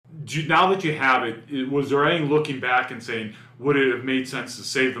now that you have it, was there any looking back and saying, would it have made sense to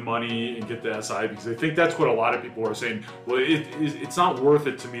save the money and get the SI? Because I think that's what a lot of people are saying. Well, it's not worth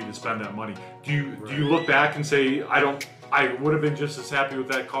it to me to spend that money. Do you look back and say, I would have been just as happy with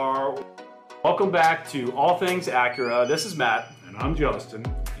that car? Welcome back to All Things Acura. This is Matt. And I'm Justin.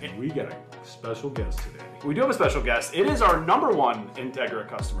 And we got a special guest today. We do have a special guest. It is our #1 Integra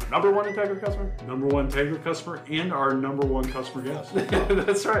customer. #1 Integra customer? #1 Integra customer and our #1 customer guest.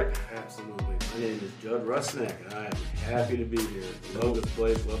 That's right. Absolutely. My name is Judd Rusnack, and I am happy to be here. Love this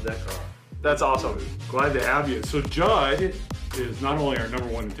place, love that car. That's awesome. Glad to have you. So Judd is not only our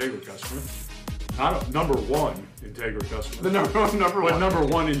 #1 Integra customer, not a #1 Integra customer. The number one.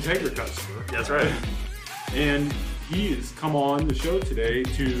 But #1 Integra customer. That's right. And he has come on the show today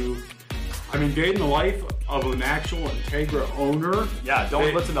to, day in the life of an actual Integra owner. Yeah,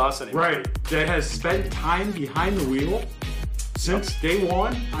 don't listen to us anymore. Right. That has spent time behind the wheel since day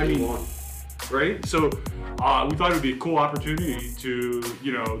one. Right? So we thought it would be a cool opportunity to,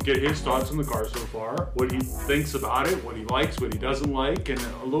 get his thoughts on the car so far, what he thinks about it, what he likes, what he doesn't like, and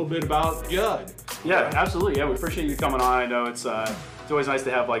a little bit about Judd. Yeah, absolutely. Yeah, we appreciate you coming on. I know it's always nice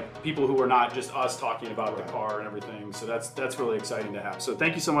to have people who are not just us talking about the car and everything. So that's really exciting to have. So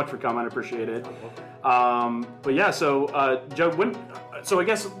thank you so much for coming. I appreciate it. But yeah, so Joe, so I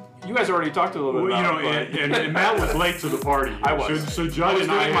guess you guys already talked a little bit about and Matt was late to the party. I was. So Judd was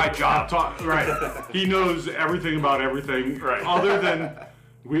and doing I my job. Right. He knows everything about everything. Right. Other than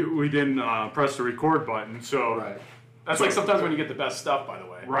we didn't press the record button. So Right. That's like sometimes when you get the best stuff, by the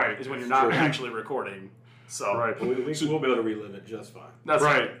way. Right. Is when you're not actually recording. So right. We'll be able to relive it just fine. That's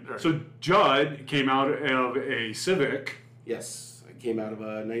right. right. So Judd came out of a Civic. Yes, I came out of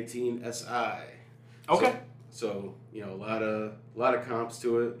a 19 SI. Okay. So a lot of comps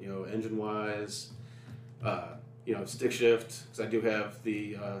to it. Engine wise, stick shift, because I do have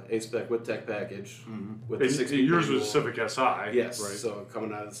the A-Spec with tech package with the 60. Yours was a Civic Si. Yes. Right. So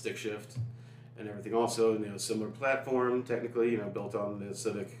coming out of the stick shift and everything. Also, similar platform technically. Built on the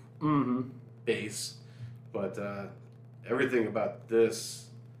Civic base, but everything about this,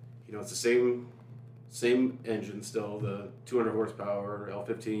 it's the same engine still, the 200 horsepower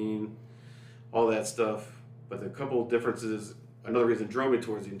L15, all that stuff. But the couple differences, another reason drove me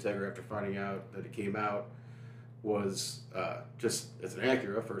towards the Integra after finding out that it came out was just it's an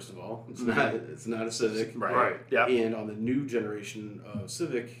Acura, first of all. It's not a Civic. Right. Yeah. And on the new generation of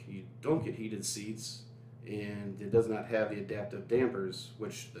Civic, you don't get heated seats, and it does not have the adaptive dampers,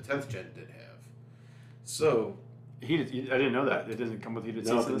 which the 10th gen did have. So I didn't know that. It doesn't come with heated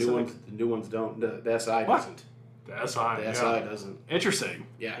no, seats. the new ones don't. The SI doesn't. The SI. The SI doesn't. Interesting.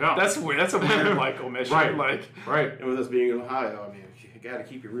 Yeah. That's weird. That's a weird omission. Right. Right. And with us being in Ohio, you got to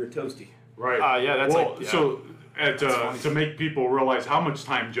keep your rear toasty. Right. Yeah, that's so to make people realize how much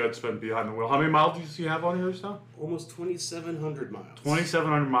time Judd spent behind the wheel, how many miles do you have on yours now? Almost 2,700 miles.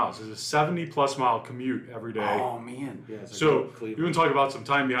 2,700 miles. It's a 70+ mile commute every day. Oh man. Yeah, so you can talk about some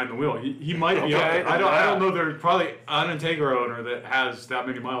time behind the wheel. He might be. Okay. I don't know. There's probably an Integra owner that has that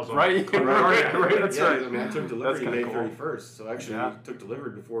many miles on. Right. Right. That's yeah, right. I took delivery May cool. 31st, so actually we took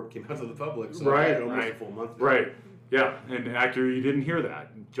delivery before it came out to the public. So right. I had almost a full month now. Right. Yeah, and Acura, you didn't hear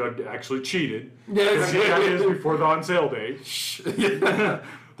that. Judd actually cheated. Yes. He got his before the on-sale date.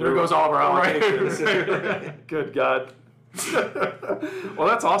 There goes all of our allocations. Right. Good God. Well,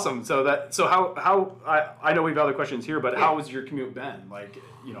 that's awesome. So how I know we've other questions here, but how has your commute been? Like,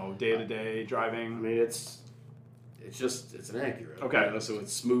 day to day driving. It's an Acura. Okay. So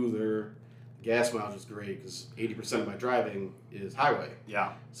it's smoother. Gas mileage is great because 80% of my driving is highway.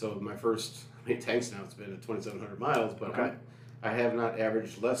 Yeah. So my first tanks now, it's been at 2,700 miles, but okay. I have not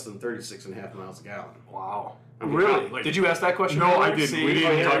averaged less than 36.5 miles a gallon. Wow. Really? Did you ask that question? No, I didn't. We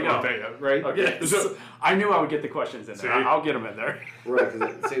didn't talk about that yet, right? Okay. So I knew I would get the questions in there. I'll get them in there. Right,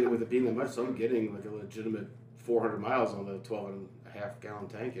 because with it being that much, so I'm getting like a legitimate 400 miles on the 12.5 gallon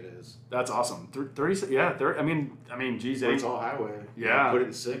tank it is. That's awesome. 30, yeah. Geez, It's all highway. Yeah. I put it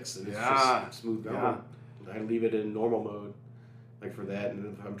in 6 and it's just smooth going. Yeah. I leave it in normal mode, like for that.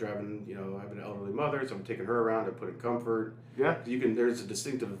 And if I'm driving, I have an elderly mother, so I'm taking her around. I put in comfort. Yeah. There's a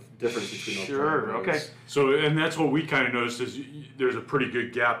distinctive difference between all Sure. Okay. So, and that's what we kind of noticed is there's a pretty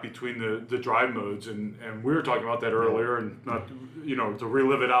good gap between the drive modes, and we were talking about that earlier, and not to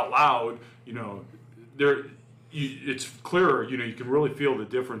relive it out loud. It's clearer. You can really feel the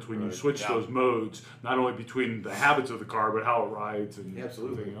difference when you switch those modes, not only between the habits of the car, but how it rides and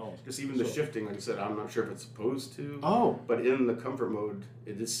everything else. Just even the shifting, like I said, I'm not sure if it's supposed to. Oh. But in the comfort mode,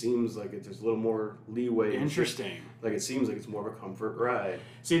 it just seems like there's a little more leeway. Interesting. Like it seems like it's more of a comfort ride.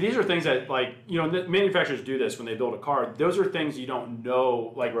 See, these are things that, like, you know, the manufacturers do this when they build a car. Those are things you don't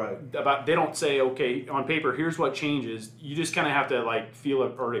know, like, about. They don't say, okay, on paper, here's what changes. You just kind of have to, like, feel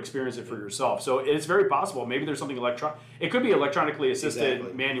it or experience it for yourself. So it's very possible. Maybe there's something It could be electronically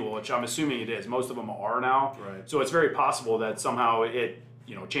assisted manual, which I'm assuming it is. Most of them are now. Right. So it's very possible that somehow it,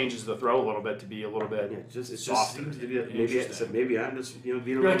 you know, changes the throw a little bit to be a little bit it just softer. seems to be maybe I'm just being a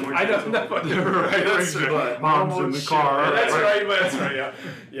little more. I don't know. Right. Mom's in the car. That's right. That's right.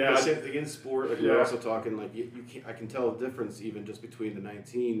 Yeah. But again, sport. Like we're also talking like you can't. I can tell the difference even just between the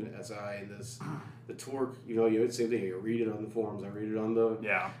 19 SI and this. The torque. You know, it's the same thing. I read it on the forums. I read it on the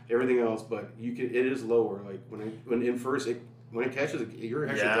everything else. But you can. It is lower. Like when it catches, you're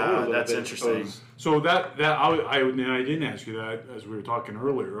actually going a little that's bit. interesting. So I didn't ask you that as we were talking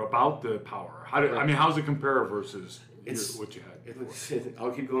earlier about the power. How's it compare versus what you had?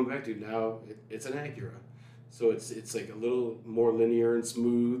 I'll keep going back to now. It's an Acura, so it's like a little more linear and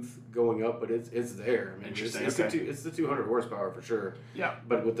smooth going up, but it's there. I mean, interesting. It's the 200 horsepower for sure. Yeah.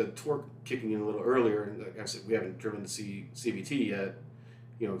 But with the torque kicking in a little earlier, and like I said, we haven't driven the CVT yet.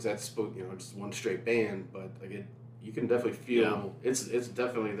 You know, because that's just one straight band, but like you can definitely feel it's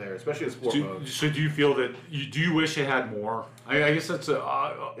definitely there, especially in sport mode. So do you feel that do you wish it had more? I guess that's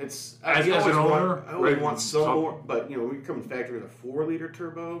as an owner. I always want some more, but you know, when you come in factory with a 4-liter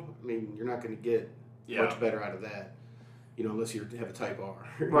turbo, I mean, you're not going to get much better out of that. You know, unless you have a Type R.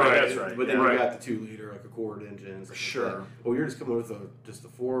 Right, that's right. But then you got the 2-liter, like a Accord engine. Sure. Like well, you're just coming with just a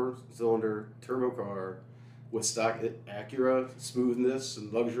 4-cylinder turbo car with stock Acura smoothness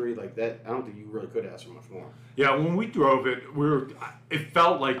and luxury like that. I don't think you really could ask for much more. Yeah, when we drove it, it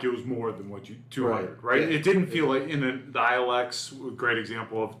felt like it was more than what 200, right? Yeah. It didn't feel like the ILX, a great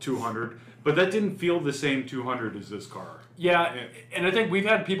example of 200, but that didn't feel the same 200 as this car. Yeah, and I think we've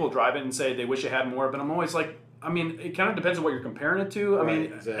had people drive it and say they wish it had more, but I'm always like, I mean, it kind of depends on what you're comparing it to. I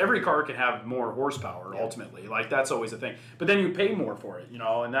mean, every car can have more horsepower ultimately. Like, that's always the thing. But then you pay more for it, you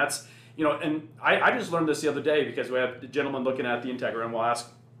know, and that's, you know, and I just learned this the other day because we have the gentleman looking at the Integra, and we'll ask,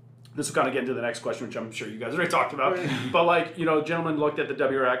 this will kind of get into the next question, which I'm sure you guys already talked about. But, like, you know, gentleman looked at the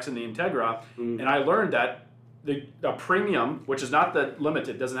WRX and the Integra, and I learned that a premium, which is not the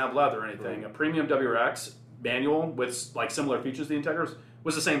limited, doesn't have leather or anything, a premium WRX manual with, like, similar features to the Integras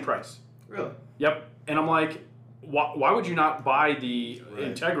was the same price. Really? Yep. And I'm like, why would you not buy the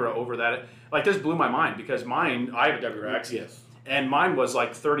Integra over that? Like, this blew my mind because mine, I have a WRX. Yes. And mine was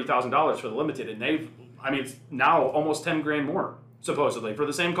like $30,000 for the limited, and it's now almost $10,000 more supposedly for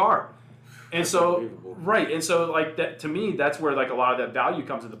the same car. And so, and so like that to me, that's where like a lot of that value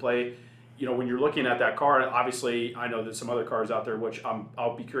comes into play. You know, when you're looking at that car, obviously I know there's some other cars out there which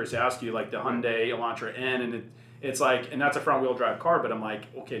I'll be curious to ask you, like the Hyundai Elantra N, and it's like, and that's a front wheel drive car, but I'm like,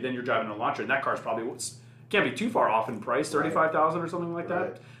 okay, then you're driving an Elantra, and that car's probably can't be too far off in price, $35,000 or something like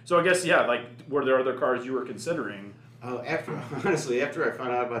that. So I guess like were there other cars you were considering? After I found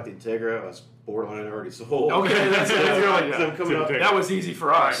out about the Integra, I was borderline already sold. Okay, that's that was easy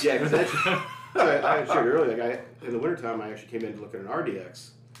for us. Yeah, because I shared earlier. Like in the wintertime, I actually came in to look at an RDX,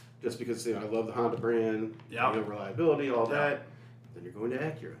 just because I love the Honda brand, reliability, all that. Then you're going to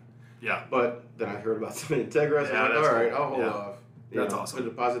Acura. Yeah. But then I heard about the Integra. So I was like, all right, I'll hold off. That's awesome. Put a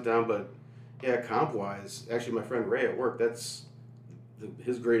deposit down, but comp wise, actually, my friend Ray at work, that's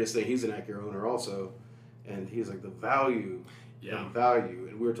his greatest thing. He's an Acura owner also. And he's like, the value,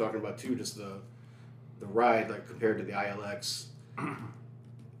 and we were talking about too, just the ride, like compared to the ILX,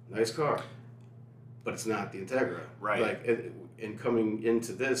 nice car, but it's not the Integra, right? Like, and coming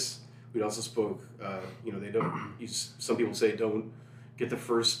into this, we also spoke, they don't. Some people say don't get the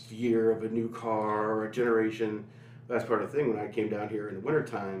first year of a new car or a generation. That's part of the thing. When I came down here in the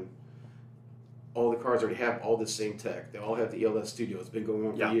wintertime, all the cars already have all the same tech. They all have the ELS Studio. It's been going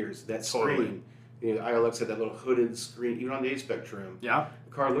on for years. That screen. The ILX had that little hooded screen, even on the A-Spec trim. Yeah.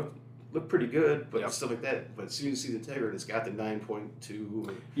 The car looked pretty good, but stuff like that. But as soon as you see the Integra, it's got the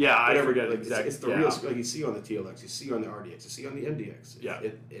 9.2. I forget exactly. It's the real, like you see on the TLX, you see on the RDX, you see on the MDX.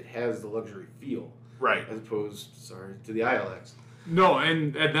 It has the luxury feel. Right. As opposed, to the ILX. No,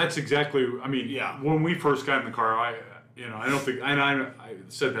 and that's exactly, when we first got in the car, I don't think, and I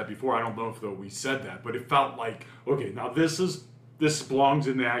said that before, I don't know if we said that, but it felt like, okay, now this belongs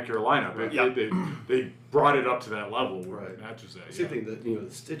in the Acura lineup. They brought it up to that level where it matches that. Same thing,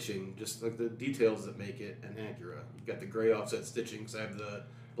 the stitching, just like the details that make it an Acura. You've got the gray offset stitching, because I have the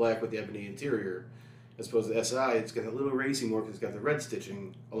black with the ebony interior. As opposed to the SI, it's got a little racing more because it's got the red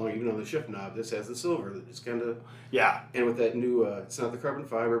stitching along, even on the shift knob. This has the silver that just kind of... Yeah. And with that new, it's not the carbon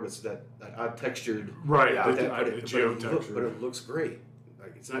fiber, but it's that odd textured... Right, the geo texture. But it looks great.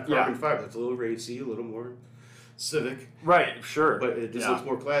 Like, it's not carbon fiber. It's a little racy, a little more... Civic. Right, sure. But it just looks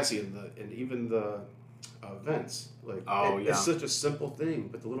more classy, and even the vents. Like, it's such a simple thing,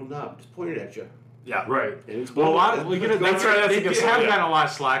 but the little knob just pointed at you. Yeah, right. And it's that's right. They have gotten a lot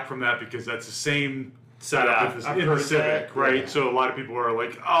of slack from that because that's the same setup in the Civic, right? So a lot of people are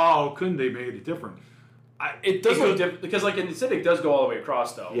like, "Oh, couldn't they made it different?" It does look different because, like, in the Civic, does go all the way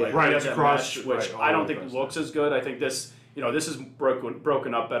across though. Yeah. Like, right, it's across, mesh, which I don't think looks as good. I think this, this is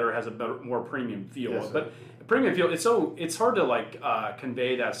broken up better, has a better, more premium feel. Yes, but premium feel, it's hard to like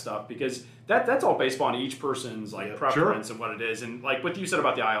convey that stuff because that's all based on each person's like preference and what it is. And like what you said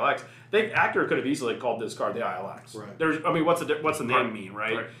about the ILX, Acura could have easily called this car the ILX. Right. What's the name mean,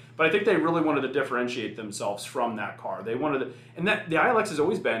 right? But I think they really wanted to differentiate themselves from that car. They wanted to, and that the ILX has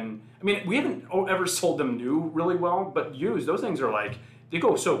always been. I mean, we haven't ever sold them new really well, but used, those things are like they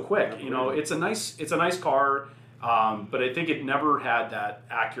go so quick. It's a nice car. But I think it never had that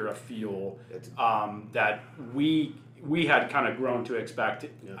Acura feel that we had kind of grown to expect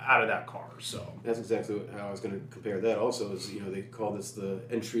out of that car. So that's exactly how I was going to compare that. Also, is they call this the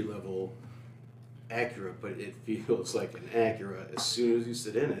entry level Acura, but it feels like an Acura as soon as you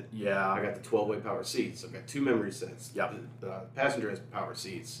sit in it. Yeah, I got the 12-way power seats. I've got 2 memory sets. Yep. The passenger has power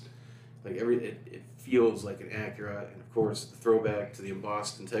seats. Like it feels like an Acura, and of course the throwback to the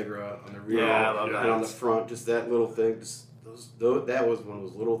embossed Integra on the rear and on the front, just that little thing. That was one of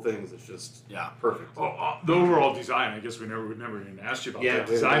those little things that's just perfect. The overall design, I guess we never even asked you about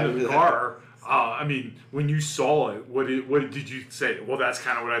the design of the car. I mean, when you saw it, what did you say? Well, that's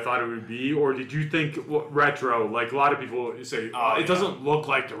kind of what I thought it would be, or did you think retro? Like a lot of people say, it doesn't look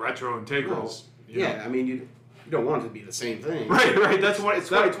like the retro Integras. No. I mean you don't want it to be the same thing. Right. That's what it's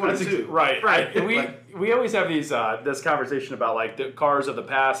 2022. Right. And we always have these this conversation about like the cars of the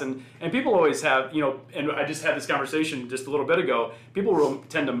past, and people always have and I just had this conversation just a little bit ago. People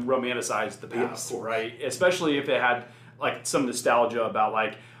tend to romanticize the past, right? Especially if they had like some nostalgia about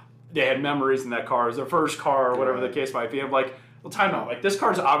like they had memories in that car, it was their first car or whatever the case might be. I'm like, well, time out. Like this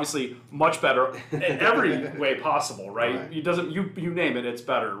car is obviously much better in every way possible, right? It doesn't you name it, it's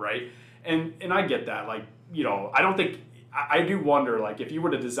better, right? And I get that, like. I don't think I do wonder, like, if you were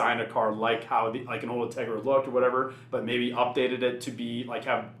to design a car like how like an old Integra looked or whatever, but maybe updated it to be like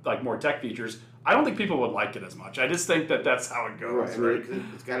have like more tech features. I don't think people would like it as much. I just think that's how it goes. Right. I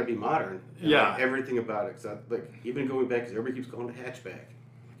mean, it's got to be modern. Like, everything about it. Like even going back, because everybody keeps calling it hatchback.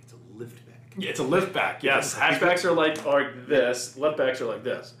 It's a liftback. Yeah, it's a liftback. Yes, hatchbacks are like this. Liftbacks are like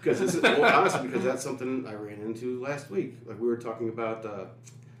this. Because honestly, because that's something I ran into last week. Like we were talking about.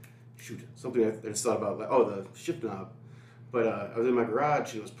 Something I just thought about, like, the shift knob. But I was in my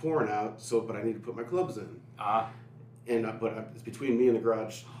garage and it was pouring out, but I need to put my clubs in. But it's between me and the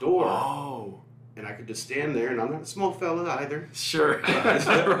garage door. Oh. And I could just stand there, and I'm not a small fella either. Sure.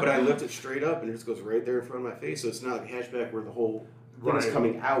 But I lift it straight up, and it just goes right there in front of my face. So it's not like a hatchback where the whole thing is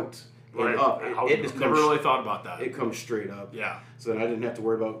coming out and up. It just never really thought about that. It comes straight up. Yeah. So then I didn't have to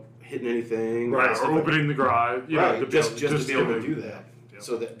worry about hitting anything. Right, or opening the garage. Just to be able to do that.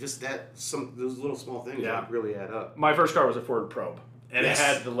 So those little small things really add up. My first car was a Ford Probe, and it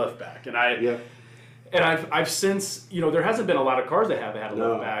had the liftback, and I've since there hasn't been a lot of cars that have had a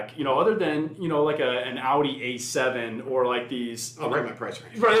liftback, other than like an Audi A7 or like these. Oh, right, my price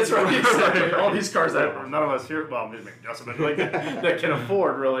range. Right, that's right. Exactly. All these cars that none of us here, well, maybe Justin, like that can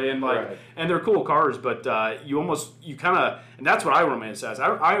afford really, and and they're cool cars, but you kind of, and that's what I romanticize.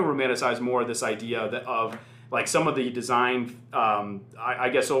 I romanticize more this idea of. Like some of the design, I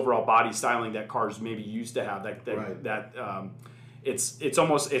guess overall body styling that cars maybe used to have.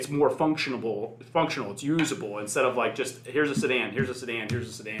 It's more functional. It's usable instead of like just here's a sedan.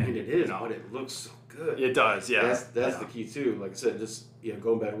 And it is, but it looks so good. It does, yeah. That's the key too. Like I said, just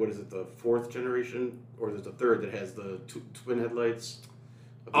going back. What is it? The 4th generation, or is it the 3rd that has the twin headlights?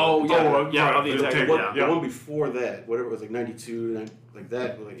 The Integra. The one before that, whatever it was, like 92, like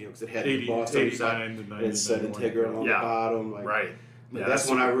that, because it had the boss on the side, and it said Integra on the bottom. That's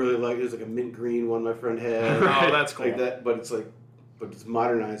one I really like. There's like a mint green one my friend had. Oh, that's cool. Like that, but it's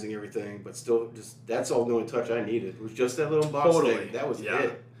modernizing everything, but still, that's all the only touch I needed. It was just that little box thing. That was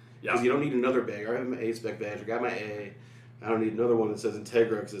it. Because you don't need another badge. I have my A-spec badge. I got my A. I don't need another one that says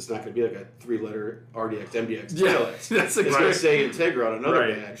Integra because it's not going to be like a 3-letter RDX, MDX. That's it's going to say Integra on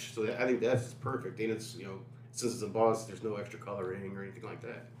another badge. So I think that's perfect. And it's since it's embossed, there's no extra coloring or anything like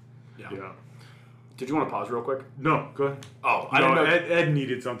that. Yeah. Did you want to pause real quick? No, go ahead. Oh, I didn't know. Ed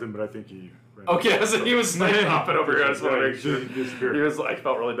needed something, but I think he. Okay, so he was like hopping over here. I just want to make sure. He was like,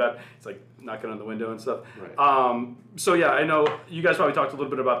 felt really bad. It's like knocking on the window and stuff. Right. So yeah, I know you guys probably talked a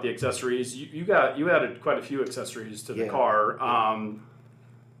little bit about the accessories. You added quite a few accessories to the car.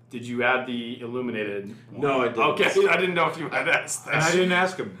 did you add the illuminated one? No, I didn't. Okay, I didn't know if you had asked that. And I didn't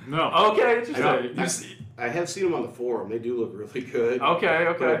ask him. No. Okay, interesting. I have seen them on the forum. They do look really good.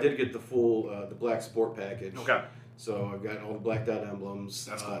 Okay. But I did get the full, the black sport package. Okay. So I've got all the blacked out emblems.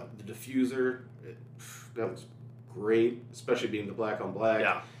 That's cool. The diffuser, that looks great, especially being the black on black.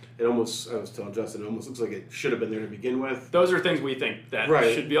 Yeah. It almost, I was telling Justin, it almost looks like it should have been there to begin with. Those are things we think that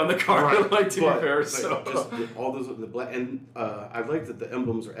Right. should be on the car, Right. like to But, be fair. like, So just all those, the black, and I like that the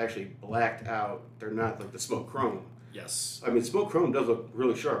emblems are actually blacked out. They're not like the smoke chrome. yes. I mean, smoke chrome does look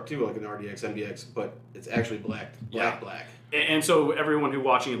really sharp too, like an RDX, MDX, but it's actually black. And so everyone who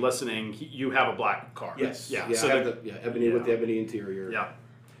watching and listening, you have a black car. Yes. Yeah. Yeah. So I have ebony with the ebony interior. yeah.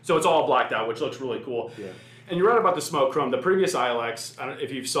 So it's all blacked out, which looks really cool. Yeah. And you're right about the smoke chrome. The previous ILX, I don't know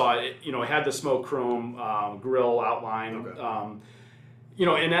if you saw it, it had the smoke chrome grille outline. Okay.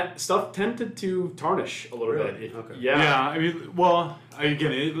 And that stuff tended to tarnish a little Really? bit. Okay. Yeah, I mean, well,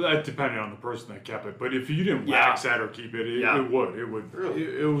 again, it depended on the person that kept it. But if you didn't wax that or keep it, it would. It would. Really?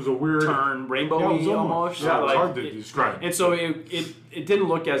 It was a weird Turn rainbowy Yeah, it was almost. Yeah, it was like, hard to describe. And so it didn't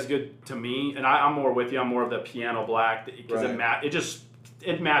look as good to me. And I'm more with you. I'm more of the piano black because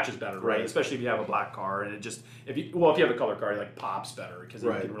it matches better, right? Right. Especially if you have a black car, and if you have a color car, it like pops better because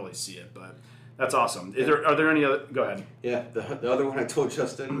you can really see it. But that's awesome. Are there any other? Go ahead. Yeah, the other one I told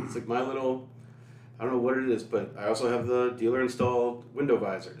Justin, it's like my little, I don't know what it is, but I also have the dealer installed window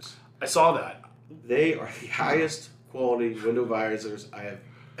visors. I saw that. They are the highest quality window visors I have.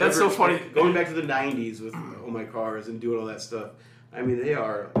 That's ever, so funny. Going back to the '90s with all my cars and doing all that stuff. I mean, they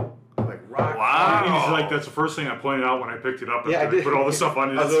are like rock. Wow. He's like, that's the first thing I pointed out when I picked it up. Yeah, I After I did. put all the stuff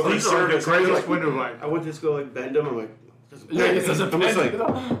on it. I was over These in are the service, I was greatest like- window light. I went to just go like bend them. I'm like, It doesn't I'm just like,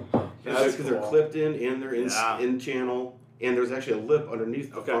 That's because they're cool. clipped in and they're Yeah. in channel, and there's actually a lip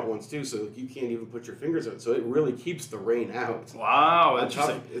underneath the Okay. front ones too, so you can't even put your fingers on it. So it really keeps the rain out. Wow, On top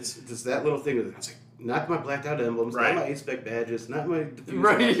interesting. of- it's just that little thing. That I was like, not my blacked out emblems, Right. not my A-spec badges, not my diffuser.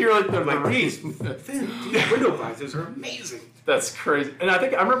 Right, you're like the I'm like, these window visors are amazing. That's crazy. And I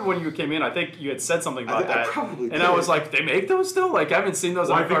remember when you came in, I think you had said something about I that. probably and did. I was like, they make those still? Like, I haven't seen those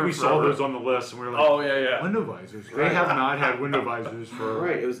Well, on I think car we saw forever. those on the list, and we were like, Oh, yeah. window visors. They Right. have not had window visors for.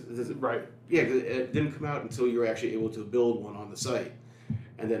 Right. It was Right. Yeah, 'cause it didn't come out until you were actually able to build one on the site,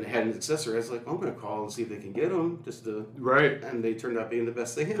 and then it had an accessory. I was like, I'm going to call and see if they can get them, Right. and they turned out being the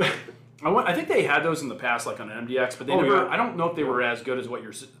best thing ever. I think they had those in the past, like on an MDX, but they Oh, never. yeah. I don't know if they were as good as what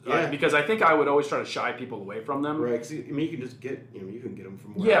you're. Yeah. Because I think I would always try to shy people away from them. Right, 'cause, I mean, you can just get, you can get them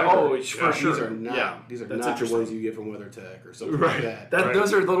from Yeah. wherever. Oh, for sure. These are not, Yeah. these are That's not the interesting. ones you get from WeatherTech or something Right. like that. That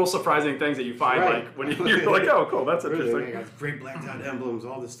Those are little surprising things that you find, Right. like when you're like, oh, cool, that's Really, interesting. man, got great blacked out emblems,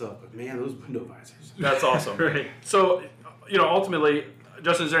 all this stuff, but man, those window visors. That's awesome. Right. So, ultimately,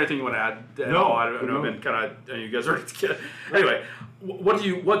 Justin, is there anything you want to add? No, I know no. I've been kind of, you guys are. Anyway, what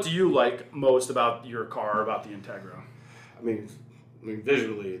do you like most about your car, about the Integra? I mean,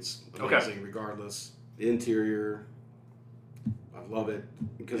 visually, it's Okay. amazing. Regardless, the interior, I love it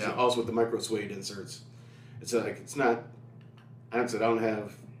because Yeah. also with the micro suede inserts, it's like it's not. I don't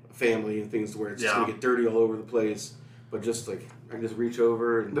have a family and things to where it's just Yeah. gonna get dirty all over the place, but just like I can just reach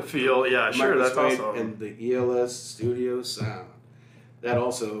over and The feel, yeah, the sure, micro that's suede awesome. and the ELS studio sound. That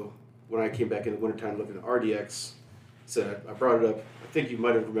also, when I came back in the wintertime looking at RDX, said I brought it up. I think you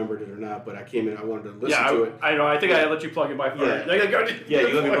might have remembered it or not, but I came in. I wanted to listen to it. I know. I think I let you plug in my phone. Yeah. Yeah,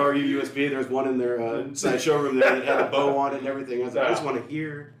 you let me borrow your USB. There's one in their side showroom there that had a bow on it and everything. I was like, I just want to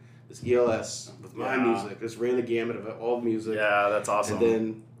hear this ELS with my Yeah. music. Just ran the gamut of all the music. Yeah, that's awesome. And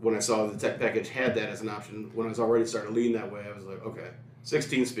then when I saw the tech package had that as an option, when I was already starting to lean that way, I was like, okay,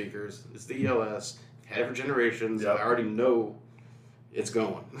 16 speakers. It's the ELS. Had it for generations. Yep. I already know it's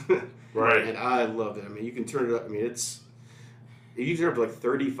going. Right. And I loved it. I mean, you can turn it up. I mean, if you turn it up to like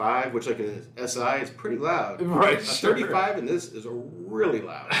 35, which like an SI is pretty loud. Right, A sure. 35 in this is really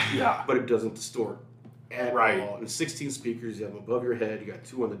loud. Yeah. But it doesn't distort at Right. all. And 16 speakers, you have them above your head. You got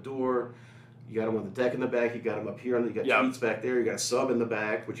 2 on the door. You got them on the deck in the back. You got them up here. You got Yep. tweets back there. You got a sub in the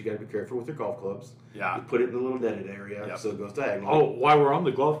back, which you got to be careful with your golf clubs. Yeah. You put it in the little netted area Yep. so it goes diagonal. Oh, while we're on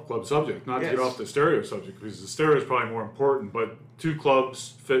the golf club subject, not to Yes. get off the stereo subject, because the stereo is probably more important, but 2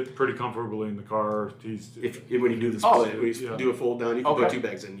 clubs fit pretty comfortably in the car. When you do this, Oh, when you yeah. do a fold down, you can Okay. put 2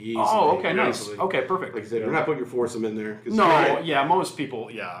 bags in easily. Oh, okay, nice. easily. Okay, perfect. Like I said, we're not putting your foursome in there. 'Cause No, yeah, most people,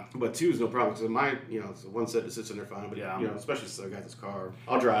 yeah. But 2 is no problem because my, it's one set that sits in there fine. But Yeah. especially since I got this car,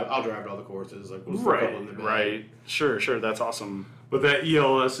 I'll drive to all the courses. Like we'll just throw a couple in the bag. Right. Sure, that's awesome. But that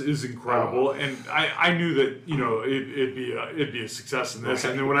ELS is incredible, and I knew that it'd be a success in this.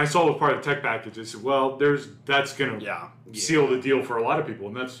 Right. And then when I saw it was part of the tech package, I said, well, that's going to Yeah. seal the deal for a lot of people,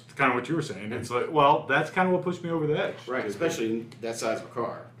 and that's kind of what you were saying. It's like, well, that's kind of what pushed me over the edge. Right, especially in that size of a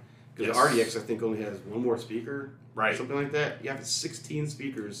car. Because the RDX, I think, only has one more speaker, right? Something like that. You have 16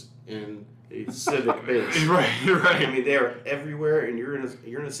 speakers in a Civic base. Right. I mean, they are everywhere, and you're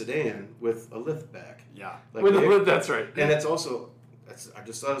in a sedan with a lift back. Yeah, like with a lift. That's right. And that's also I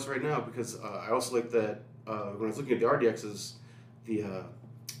just saw this right now because I also like that when I was looking at the RDXs,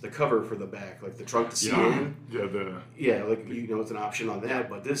 the cover for the back, like the trunk to seat in. Yeah. Like it's an option on that.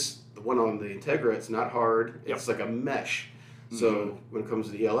 But the one on the Integra, it's not hard. It's like a mesh. So when it comes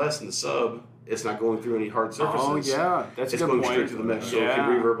to the ELS and the sub, it's not going through any hard surfaces. Oh yeah, that's a good going point. straight to the mesh, so it can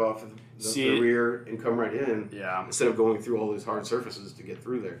reverb off the rear and come right in. Yeah. Instead of going through all these hard surfaces to get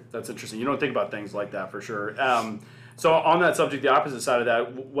through there. That's interesting. You don't think about things like that for sure. So on that subject, the opposite side of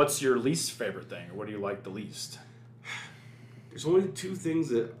that, what's your least favorite thing, or what do you like the least? There's only two things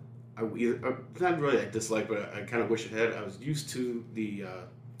that not really I dislike, but I kind of wish it had. I was used to the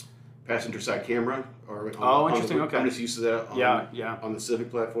passenger side camera. Interesting. Okay. I'm just used to that on the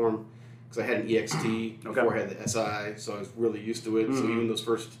Civic platform because I had an EXT before I had the SI, so I was really used to it. So even those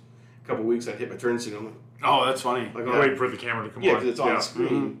first couple weeks, I'd hit my turn signal. I'm like, oh, that's funny. Like wait for the camera to come on. Yeah, because it's on the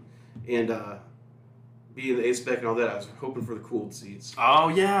screen. And being the A-Spec and all that, I was hoping for the cooled seats. Oh,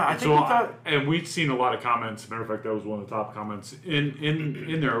 yeah. I think and we'd seen a lot of comments. Matter of fact, that was one of the top comments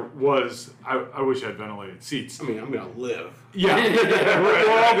in there was, I wish I had ventilated seats. I mean, I'm going to live. Yeah. We're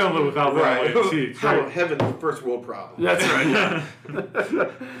all going to live without ventilated seats. Right? Heaven, first world problem. That's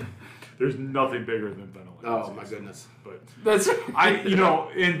right. There's nothing bigger than ventilated seats. Oh, my goodness. But that's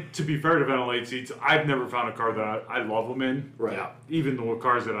and to be fair to ventilated seats, I've never found a car that I love them in. Right. Yeah. Even the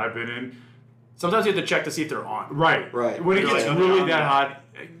cars that I've been in. Sometimes you have to check to see if they're on. Right. When it gets really that hot,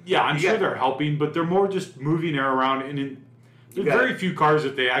 I'm sure they're helping, but they're more just moving air around. And there's very few cars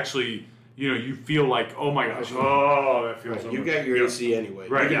that they actually, you feel like, oh my gosh, that feels so You much. got your AC anyway.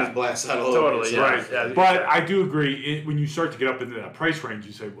 Right. You can just blast out all Totally, over. yeah. Right. Yeah. But I do agree, when you start to get up into that price range,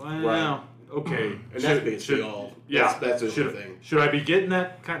 you say, well, okay. And that's basically all. Yeah. That's the thing. Should I be getting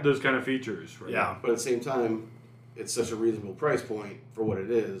those kind of features? Right? Yeah. But at the same time, it's such a reasonable price point for what it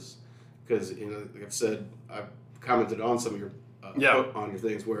is. Because, like I've said, I've commented on some of your on your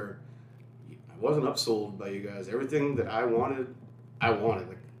things where I wasn't upsold by you guys. Everything that I wanted.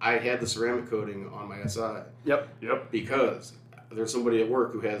 Like I had the ceramic coating on my SI. Yep. Because there's somebody at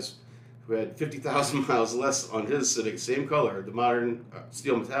work who had 50,000 miles less on his Civic, same color, the modern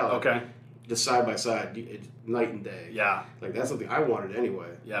steel metallic. Okay. Just side by side, night and day. Yeah. Like that's something I wanted anyway.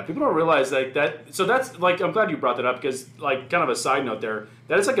 Yeah, people don't realize like that. So that's like, I'm glad you brought that up because like kind of a side note there,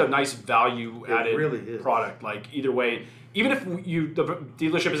 that is like a nice value added really product. Like either way, even if the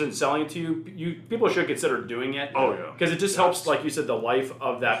dealership isn't selling it to you, people should consider doing it. Oh yeah. Because it just helps, like you said, the life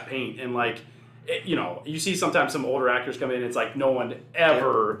of that paint and like. You see sometimes some older actors come in, it's like no one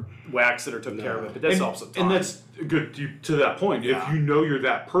ever waxed it or took care of it, but this helps a ton. And that's good to that point. Yeah. If you know you're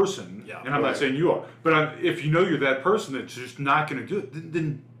that person, and I'm not saying you are, but if you know you're that person that's just not going to do it,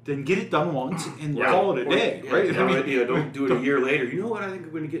 then get it done once and call it a day, right? Don't do it a year later. You know what I think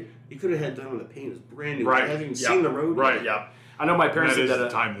I'm going to get? You could have had done when the paint is brand new. Right. I haven't even seen the road yet. Yeah. I know my parents did that. That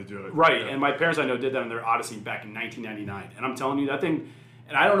is the time to do it. Right, and my parents I know did that in their Odyssey back in 1999, and I'm telling you that thing.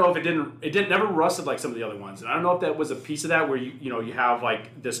 And I don't know if it never rusted like some of the other ones. And I don't know if that was a piece of that where you have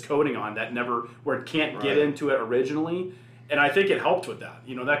like this coating on that where it can't get into it originally. And I think it helped with that.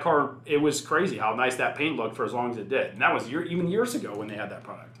 That car, it was crazy how nice that paint looked for as long as it did. And that was even years ago when they had that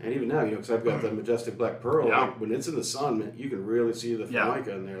product. And even now, because I've got the Majestic Black Pearl, Yeah. like, when it's in the sun, man, you can really see the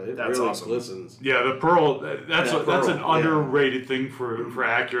Formica in there. It really awesome. glistens. Yeah, the Pearl, that's an underrated thing for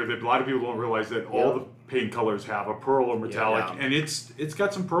Acura that a lot of people don't realize that all the paint colors have a pearl or metallic, and it's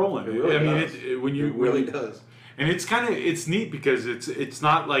got some pearl in it. Really it really does. And it's neat because it's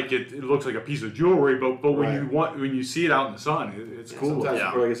not like it looks like a piece of jewelry, but when you see it out in the sun, it's cool. Sometimes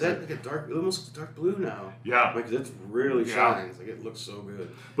people are like, is that like a dark? It almost looks dark blue now. Yeah, like it really shines. Like it looks so good.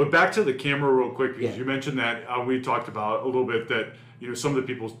 But back to the camera real quick because you mentioned that we talked about a little bit that some of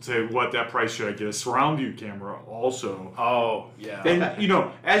the people say, "What that price should I get a surround view camera?" Also, oh yeah, and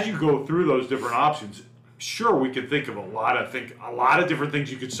as you go through those different options. Sure, we could think of a lot of different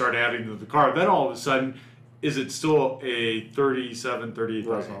things you could start adding to the car. Then all of a sudden, is it still a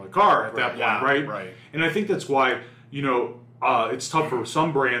 $38,000 car at that point, right? Right. And I think that's why it's tough for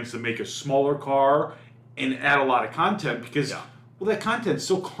some brands to make a smaller car and add a lot of content because that content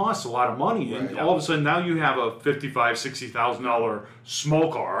still costs a lot of money, and all of a sudden now you have a $55,000-$60,000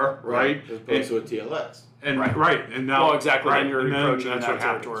 small car, right? As opposed to a TLX. And and now exactly, and you're encroaching in that's that what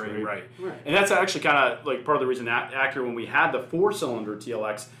happens, territory, right? And that's actually kind of like part of the reason Acura, when we had the 4-cylinder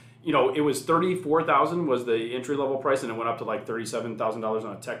TLX, it was $34,000 was the entry level price, and it went up to like $37,000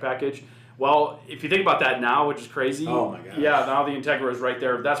 on a tech package. Well, if you think about that now, which is crazy. Oh my gosh. Yeah, now the Integra is right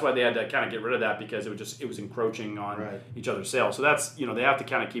there. That's why they had to kind of get rid of that because it was encroaching on each other's sales. So that's they have to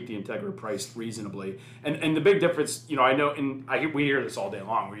kind of keep the Integra priced reasonably. And the big difference, I know, and we hear this all day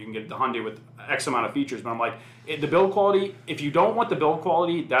long, where you can get the Hyundai with X amount of features, but I'm like, the build quality. If you don't want the build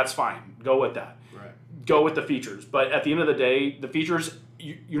quality, that's fine. Go with that. Right. Go with the features. But at the end of the day, the features,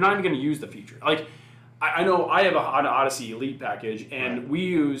 you're not even going to use the feature. Like, I know I have a Honda Odyssey Elite package, and we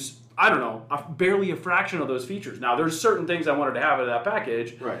use, I don't know, barely a fraction of those features. Now, there's certain things I wanted to have in that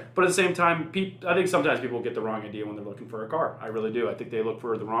package, but at the same time, I think sometimes people get the wrong idea when they're looking for a car. I really do. I think they look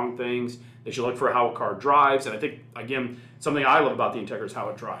for the wrong things. They should look for how a car drives, and I think, again, something I love about the Integra is how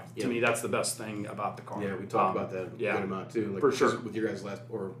it drives. To me, that's the best thing about the car. Yeah, we talked about that a good amount, too. Like, for sure. With your guys' last,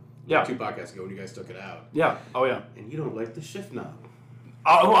 or 2 podcasts ago when you guys took it out. Yeah. Oh, yeah. And you don't like the shift knob.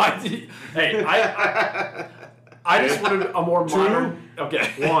 Oh, I just wanted a more modern.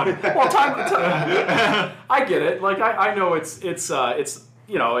 Okay, one. Well, time. I get it. Like I know it's it's like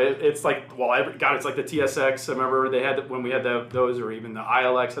it's like the TSX. I remember they had when we had those, or even the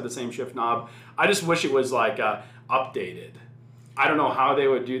ILX had the same shift knob. I just wish it was like updated. I don't know how they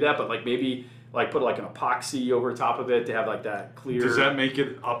would do that, but like maybe put like an epoxy over top of it to have like that clear. Does that make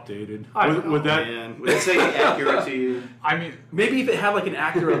it updated? Would that say accurate to you? I mean, maybe if it had like an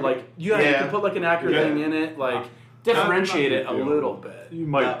Acura, like you can put like an Acura thing in it, like differentiate it a little bit. You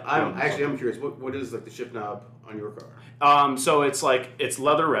might. I'm curious. What is like the shift knob on your car? So it's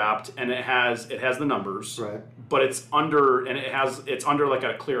leather wrapped and it has the numbers. Right. But it's under under like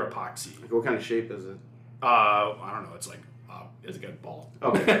a clear epoxy. Like what kind of shape is it? I don't know. It's like it's a good ball.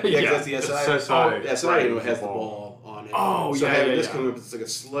 Okay. Yeah, that's the SI. SI has the ball on it. Oh, so yeah. This comes up, it's like a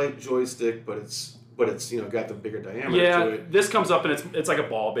slight joystick, but it's got the bigger diameter to it. This comes up and it's like a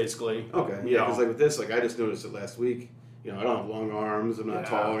ball basically. Okay. Yeah, because like with this, like I just noticed it last week. I don't have long arms. I'm not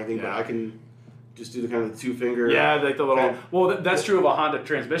tall or anything, but I can just do the kind of the 2-finger. Yeah, like the little. Well, that's true of a Honda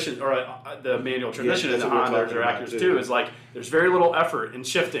transmission or the manual transmission in the Hondas or Acuras too. Is like there's very little effort in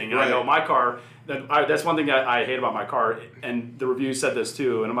shifting. And I know my car. That's one thing I hate about my car, and the review said this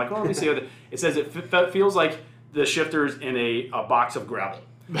too. And I'm like, well, let me see. It says it feels like the shifter's in a box of gravel.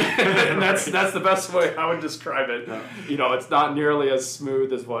 And that's the best way I would describe it. It's not nearly as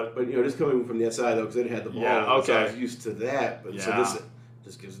smooth as what. But just coming from the SI though, because it had the ball. Yeah, okay. So I was used to that, but so this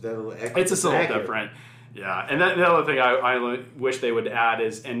just gives that a little extra. It's just a little different. Yeah, and the other thing I wish they would add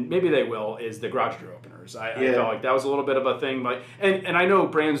is, and maybe they will, is the garage door openers. I felt like that was a little bit of a thing, but and I know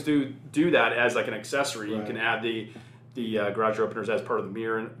brands do that as like an accessory. You can add the garage door openers as part of the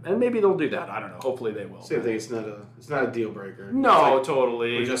mirror, and maybe they'll do that. I don't know. Hopefully they will. Same thing. It's not a deal breaker. No, like,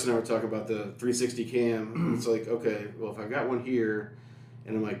 totally. When Justin and I were talking about the 360 cam, it's like, okay, well if I've got one here,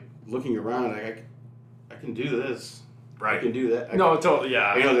 and I'm like looking around, I can do this. Right. I can do that. Totally,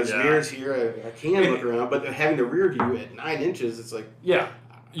 yeah. There's mirrors here. I can look around, but having the rear view at 9 inches, it's like,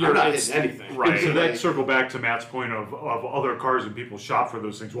 you're not hitting anything. Right. So that circle back to Matt's point of other cars and people shop for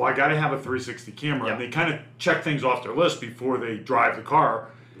those things. Well, I got to have a 360 camera. And they kind of check things off their list before they drive the car.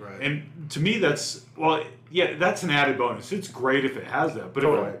 Right. And to me, that's an added bonus. It's great if it has that. But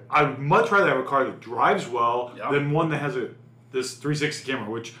I'd much rather have a car that drives well than one that has this 360 camera,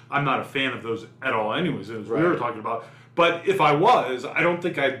 which I'm not a fan of those at all anyways, as we were talking about. But if I was, I don't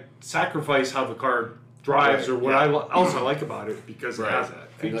think I'd sacrifice how the car drives or what else I like about it because it has that.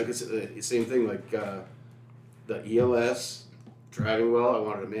 And like it's the same thing, like the ELS, driving well, I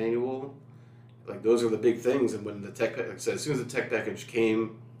wanted a manual. Like those are the big things. And when the tech, like I said, as soon as the tech package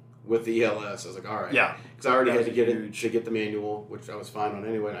came with the ELS, I was like, all right. Yeah. Because I already had to get the manual, which I was fine on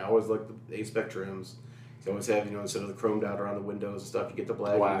anyway. And I always liked the A-spec trims. So I always have, instead of the chromed out around the windows and stuff, you get the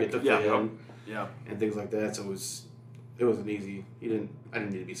black. You get the fin, and things like that. So it was an easy. I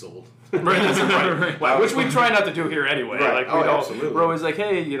didn't need to be sold. Right. Well, which we try not to do here anyway. Right. Like Absolutely. We're always like,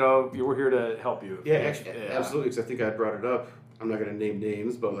 hey, we're here to help you. Yeah, absolutely. Because I think I brought it up. I'm not going to name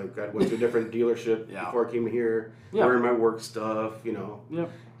names, but like I went to a different dealership before I came here, wearing my work stuff.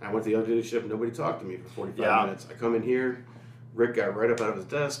 I went to the other dealership. Nobody talked to me for 45 minutes. I come in here. Rick got right up out of his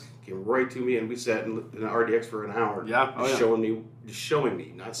desk, came right to me, and we sat in an RDX for an hour. Showing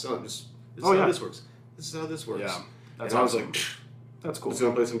me, not selling. This is how this works. This is how this works. Yeah, that's awesome. I was like, that's cool. It's the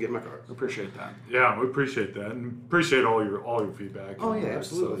only place I'm getting my cars. Appreciate that. Yeah, we appreciate that, and appreciate all your feedback. Oh yeah,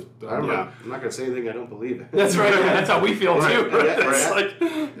 absolutely. I'm not going to say anything I don't believe in. That's right. Yeah, that's how we feel too.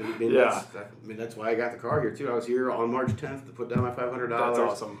 That's why I got the car here too. I was here on March 10th to put down my $500. That's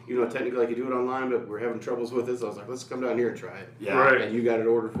awesome. Technically I could do it online, but we're having troubles with it. So I was like, let's come down here and try it. Yeah. Right. And you got it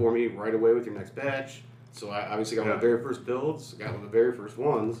ordered for me right away with your next batch. So I obviously got one of the very first builds. Got one of the very first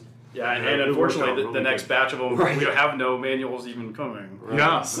ones. Yeah, and it worked unfortunately, out the really next good. batch of them, we have no manuals even coming. Right.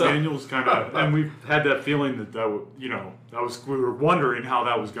 Yeah, So- manuals kind of, and we've had that feeling we were wondering how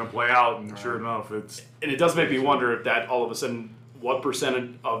that was going to play out, and sure enough, it's. And it does make me wonder if that all of a sudden, what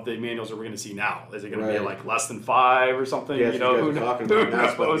percentage of the manuals are we going to see now? Is it going to be Right. like less than 5 or something? Yeah, you know, who talking about now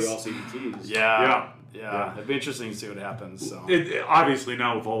it's supposed to be all CVTs. Yeah. It'd be interesting to see what happens. So. Obviously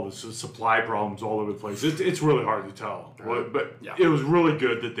now with all the supply problems all over the place, it's really hard to tell. Right. But Yeah. it was really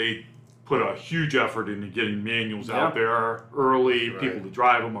good that they put a huge effort into getting manuals out there early, Right. people to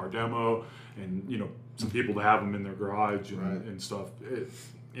drive them, our demo, and some people to have them in their garage and, Right. and stuff.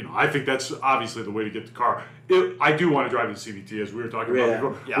 I think that's obviously the way to get the car. I do want to drive the CVT, as we were talking about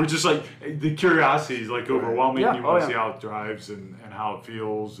before. Yeah. We're just like, the curiosity is like overwhelming. Yeah. You want to Oh, see yeah. how it drives and how it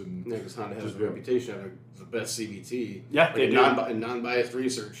feels. And Yeah, because Honda has Just a reputation of the best CVT. Yeah, like they in do. non-biased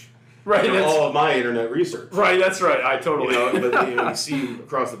research. Right, All of my internet research. Right, that's right. I totally. But you see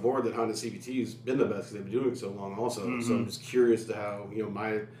across the board that Honda CVT's been the best because they've been doing it so long. Also, so I'm just curious to how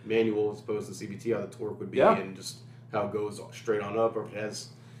my manual as opposed to CVT, how the torque would be, and just how it goes straight on up, or if it has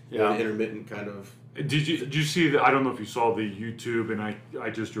the intermittent kind of. Did you see that? I don't know if you saw the YouTube, and I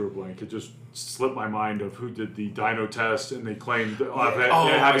just drew a blank. It just slipped my mind of who did the dyno test, and they claimed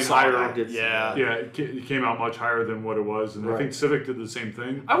having higher. It came out much higher than what it was, and I think Civic did the same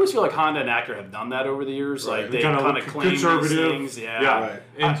thing. I always feel like Honda and Acura have done that over the years. Right. Like they Kinda kind of claim conservative. these things. Yeah.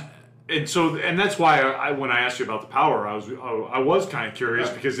 Right. And that's why when I asked you about the power, I was kind of curious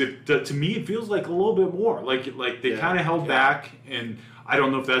because to me it feels like a little bit more like they kind of held back, and I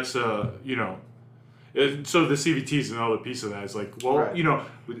don't know if that's so the CVT is another piece of that. It's like, well,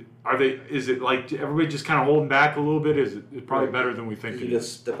 are they? Is it like everybody just kind of holding back a little bit? Is it probably better than we think? You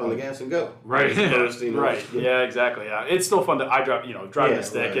just step on the gas and go. Right. Right. Yeah. Exactly. Yeah. It's still fun to drive the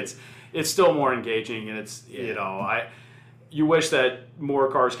stick. Right. It's still more engaging, and it's you wish that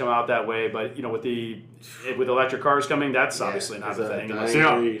more cars come out that way, but with electric cars coming, that's obviously not a thing.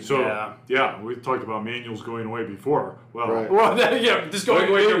 We talked about manuals going away before. Well, Right. Well, just going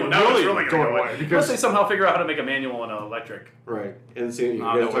away. Now it's really going away unless because they somehow figure out how to make a manual and an electric. Right. And so you No,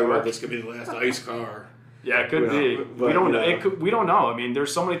 guys no talking way. about this could be the last ICE car. Yeah, it could be. But, We don't know. We don't know. I mean,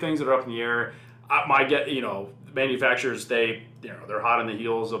 there's so many things that are up in the air. Manufacturers, they're hot on the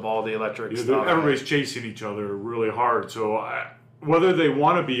heels of all the electric stuff. everybody's chasing each other really hard. So whether they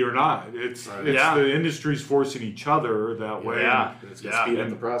want to be or not, it's the industry's forcing each other that way. Yeah. It's going to speed up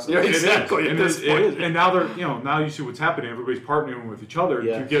the process. Yeah, exactly. It is. And now they're now you see what's happening. Everybody's partnering with each other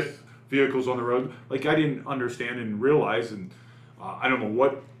to get vehicles on the road. Like I didn't understand and realize, and I don't know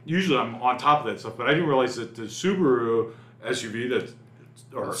what. Usually I'm on top of that stuff, but I didn't realize that the Subaru SUV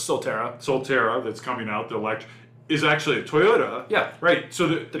Solterra that's coming out, the electric, is actually a Toyota. Yeah. Right. So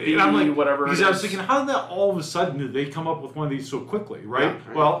the BD, whatever. Because I was thinking, how did that all of a sudden did they come up with one of these so quickly? Right. Yeah,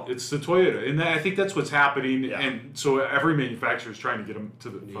 right. Well, it's the Toyota, and I think that's what's happening. Yeah. And so every manufacturer is trying to get them to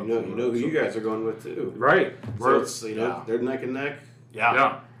the front. You know who you guys are going with too. Right. So it's they're neck and neck.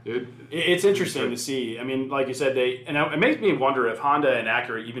 Yeah. It's interesting to see. I mean, like you said, it makes me wonder if Honda and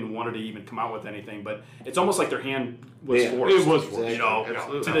Acura even wanted to even come out with anything. But it's almost like their hand was forced. It was forced.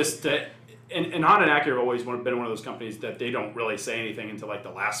 Absolutely. And Honda and Acura have always been one of those companies that they don't really say anything until like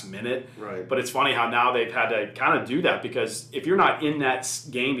the last minute. Right. But it's funny how now they've had to kind of do that because if you're not in that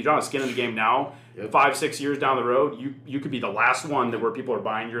game, you don't have skin in the game now. 5-6 years down the road, you could be the last one where people are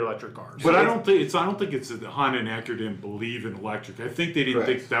buying your electric cars. But I don't think it's that Honda and Acura didn't believe in electric. I think they didn't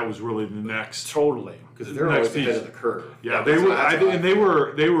think that was really the next. Totally. Because they're always ahead of the curve. Yeah, they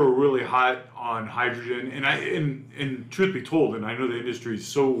were. They were really hot on hydrogen, and truth be told, and I know the industry is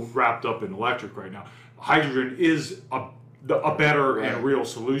so wrapped up in electric right now. Hydrogen is a better and a real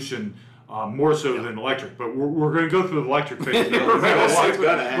solution, more so than electric. But we're going to go through the electric phase,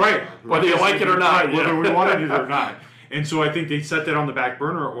 right? Whether you like it or not, whether we wanted it or not. And so I think they set that on the back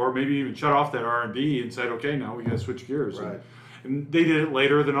burner, or maybe even shut off that R&D and said, okay, now we got to switch gears. Right. And they did it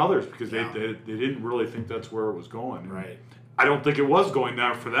later than others because they didn't really think that's where it was going. Right. I don't think it was going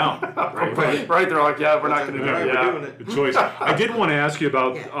there for them. Right. They're like, we're not going to do it. We're doing it. Good choice. I did want to ask you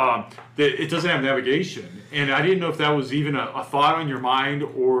about that it doesn't have navigation, and I didn't know if that was even a thought on your mind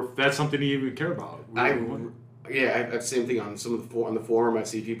or if that's something you even care about. I have the same thing on on the forum. I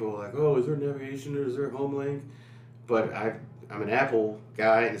see people like, oh, is there navigation or is there home link? But I'm an Apple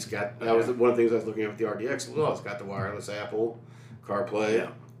guy, and that was one of the things I was looking at with the RDX. Well, it's got the wireless Apple CarPlay. Yeah.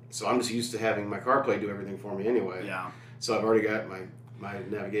 So I'm just used to having my CarPlay do everything for me anyway. Yeah. So I've already got my my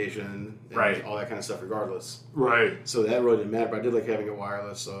navigation, and Right. all that kind of stuff, regardless. Right. So that really didn't matter. But I did like having it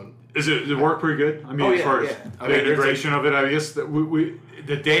wireless. So Does it work pretty good? I mean, Oh, as yeah, far as yeah. I the mean, there's integration of it, I guess that we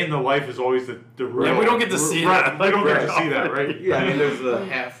the day in the life is always the real. Yeah, we don't get to see that. We don't get Right. to see that, right? yeah, I mean, there's a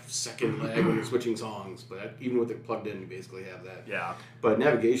half-second lag when you're switching songs, but even with it plugged in, you basically have that. Yeah. But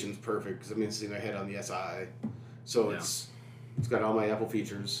navigation's perfect because I mean, it's the thing I had on the SI, so Yeah. it's got all my Apple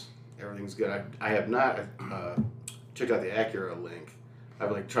features. Everything's good. I have not checked out the Acura link.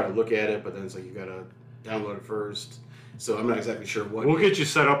 I've like tried to look at it, but then it's like you gotta download it first. So I'm not exactly sure what. We'll get you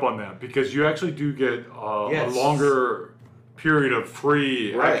set up on that because you actually do get Yes. a longer period of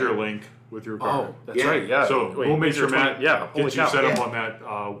free Right. Acura link with your car. Oh, that's Yeah. right. Yeah. So Wait, we'll make these are sure Matt yeah. Holy gets you cow. set up Yeah. on that.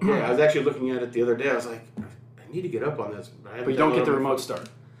 Yeah, I was actually looking at it the other day. I was like, I need to get up on this, but I haven't But you don't get downloaded the it. remote start.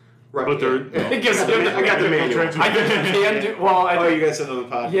 Right. But yeah. they're- I got the manual. I can do. Well, Oh, you guys said on the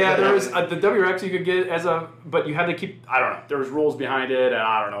podcast. Yeah, there was the WRX you could get but you had to keep. I don't know. There was rules behind it, and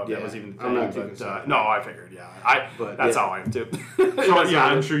I don't know if that Yeah, was even. The I'm thing, not too but, concerned. no, I figured. Yeah, But, that's yeah. how I am too. So, yeah,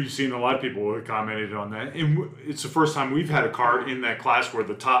 I'm sure you've seen a lot of people who have commented on that. And it's the first time we've had a car in that class where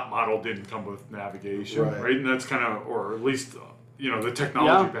the top model didn't come with navigation, Right. right? And that's kind of, or at least, the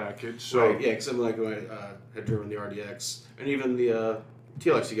technology package. So, Right, yeah, because I'm like when I had driven the RDX and even the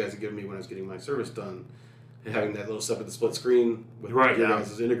TLX you guys had given me when I was getting my service done, and having that little stuff at the split screen with Right, your yeah.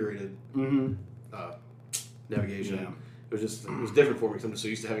 guys' integrated Mm-hmm. navigation. Yeah. It was different for me because I'm just so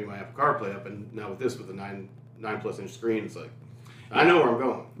used to having my Apple CarPlay up, and now with this, with the 9+ inch screen, it's like I know where I'm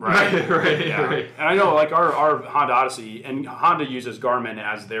going. Right, right, yeah. right. And I know, like our Honda Odyssey, and Honda uses Garmin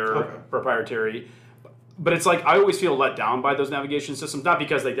as their Okay. proprietary. But it's like I always feel let down by those navigation systems, not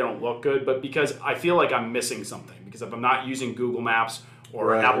because they don't look good, but because I feel like I'm missing something. Because if I'm not using Google Maps or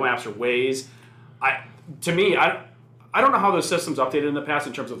Right. Apple Maps or Waze, I don't know how those systems updated in the past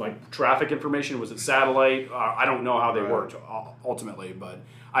in terms of like traffic information. Was it satellite? I don't know how they Right. worked ultimately, but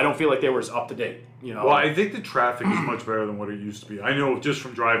I don't feel like they were as up to date. Well, I think the traffic is much better than what it used to be. I know just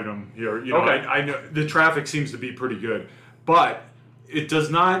from driving them here. Okay. I know the traffic seems to be pretty good, but it does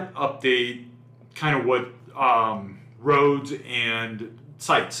not update kind of what roads and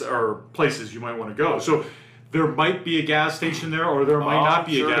sites or places you might want to go. So there might be a gas station there, or there might not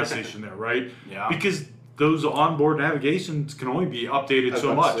be sure. a gas station there, right? Yeah. Because those onboard navigations can only be updated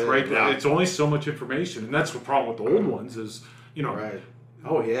so about to much, say, right? yeah. It's only so much information, and that's the problem with the old ones is, Right.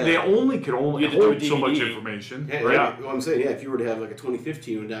 Oh yeah. they only could only You had to do a hold so much DVD. information. Yeah, right? yeah. Well, I'm saying, yeah, if you were to have like a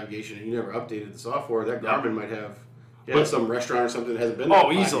 2015 navigation and you never updated the software, that Yeah. Garmin might have But- some restaurant or something that hasn't been there. Oh,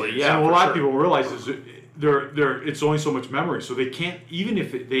 in 5 easily, years. yeah. and what a for lot sure. of people realize is it's only so much memory, so they can't, even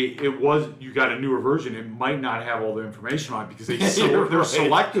if you got a newer version, it might not have all the information on it because You're they're right.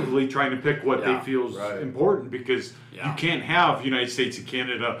 selectively trying to pick what Yeah. they feel is Right. important because Yeah. you can't have United States and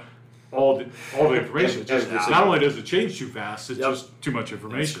Canada all the information. It just, Yeah. not only does it change too fast, it's Yep. just too much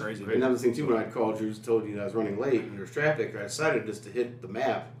information. crazy. right? And another thing too, when I called you, told you that I was running late and there was traffic, I decided just to hit the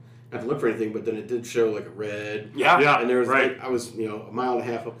map, not to look for anything, but then it did show like a red. Yeah. Yeah. And there was right. like, I was, a mile and a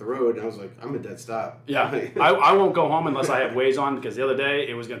half up the road, and I was like, I'm a dead stop. Yeah, I won't go home unless I have Waze on because the other day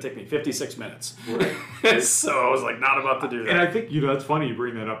it was going to take me 56 minutes. Right. So I was like, not about to do that. And I think, that's funny you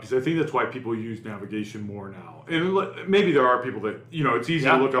bring that up because I think that's why people use navigation more now. And maybe there are people that, it's easy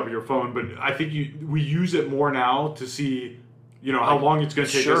Yeah. to look up at your phone, but I think we use it more now to see, how long it's going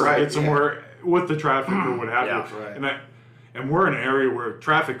to take Sure, us to right, get somewhere with the traffic or what have Yeah. you. Right. And we're in an area where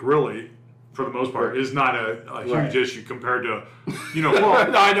traffic really, for the most part, is not a huge Right. issue compared to,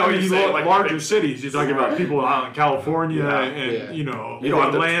 well, I know you say it like larger big- cities. You're talking about people out in California Yeah. and, Yeah. You don't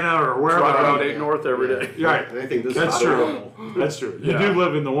have to Atlanta or wherever. Drive Route out 8 North every day. Right. And I think this That's is true. horrible. That's true. You Yeah. do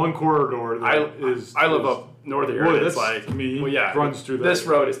live in the one corridor that is. I live up north of here. Boy, and it's that's- like, I mean, well, yeah, runs through this that.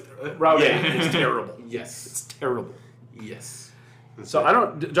 road is Route Yeah. 8 is terrible. Yes. It's terrible. Yes. So I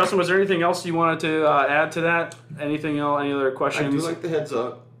don't, Justin. Was there anything else you wanted to add to that? Anything else? Any other I do questions? like the heads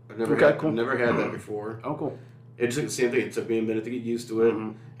up. I've never, Okay, had, cool. never had that before. Oh, cool. It took the same thing. It took me a minute to get used to it.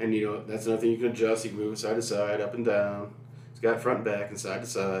 Mhm. And, that's another thing you can adjust. You can move it side to side, up and down. It's got front and back and side to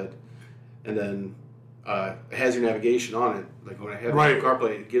side. And then it has your navigation on it. Like when I have Right.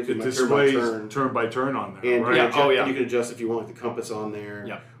 CarPlay, it gives me It my displays turn turn by turn on there, And right? you Yeah. can Oh, adjust, yeah. you can adjust if you want like, the compass on there.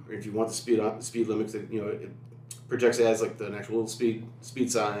 Yeah. Or if you want the speed limits, that it projects it as like the actual little speed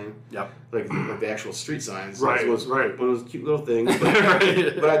sign. Yep. Like the actual street signs. So Right, it's right. one of those cute little things. But,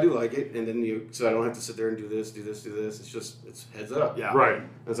 Right. but I do like it. And then so I don't have to sit there and do this. It's heads up. Yeah. Right.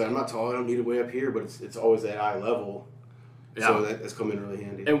 And so I'm not tall. I don't need it way up here, but it's always at eye level. Yeah. So that's come in really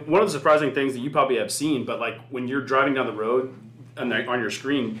handy. And one of the surprising things that you probably have seen, but like when you're driving down the road and on your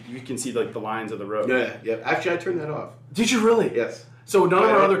screen, you can see like the lines of the road. Yeah. Actually, I turned that off. Did you really? Yes. So none of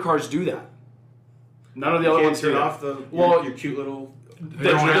our I- other cars do that. None of the You other can't ones do turn that. off Well, your cute little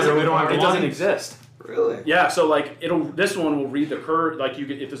They don't have it doesn't lines? exist. Really? Yeah, so like this one will read the curve, like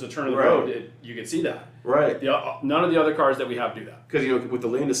if there's a turn of the road, you can see that. Right. None of the other cars that we have do that. Because with the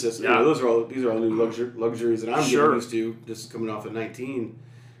lane assist, these are all new luxuries that I'm getting used to, just coming off of 19.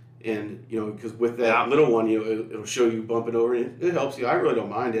 And because with that little one, it'll show you bumping over, and it helps you. I really don't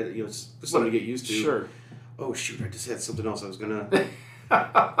mind it. It's something to get used to. Sure. Oh shoot! I just had something else I was gonna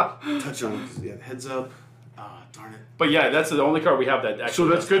touch on. Yeah, heads up. Darn it. But yeah, that's the only car we have that actually. So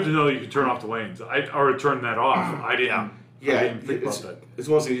that's good to know that you can turn off the lanes. Or turn that off. I didn't. Yeah, I didn't think about that. It's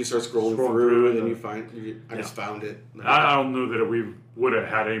once you start scrolling through and then you find. I just found it. I don't know that we would have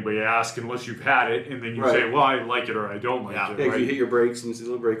had anybody ask unless you've had it, and then you say, "Well, I like it" or "I don't like it." Yeah, if you hit your brakes and you see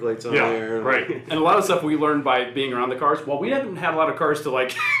little brake lights on there. Right. And a lot of stuff we learned by being around the cars. Well, we haven't had a lot of cars to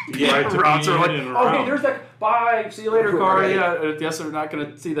like to around. So be like, in and oh, hey, around. there's that. Bye. See you later, car. Right. Yeah, I guess we're not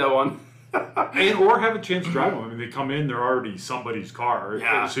going to see that one. Or have a chance to drive them. I mean, they come in, they're already somebody's car.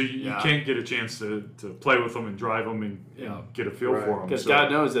 Yeah. So you can't get a chance to play with them and drive them and get a feel for them. Because God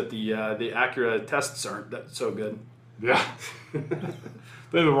knows that the Acura tests aren't that so good. Yeah.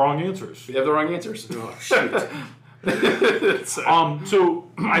 They're the wrong answers. We have the wrong answers. Oh shoot. So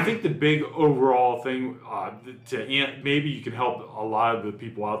I think the big overall thing maybe you can help a lot of the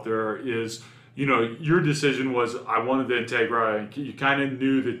people out there is, your decision was I wanted the Integra. You kind of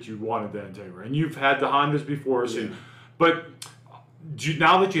knew that you wanted the Integra, and you've had the Hondas before. So, but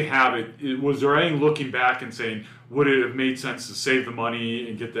now that you have it, was there any looking back and saying, would it have made sense to save the money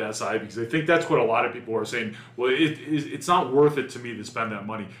and get the SI? Because I think that's what a lot of people are saying. Well, it's not worth it to me to spend that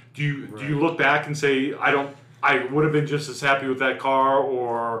money. Do you look back and say I would have been just as happy with that car,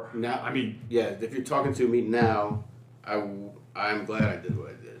 or now, I mean, if you're talking to me now, I'm glad I did what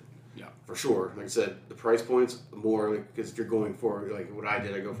I did. Yeah, for sure. Like I said, the price points more because if you're going for like what I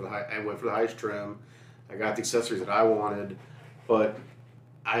did, I went for the highest trim. I got the accessories that I wanted, but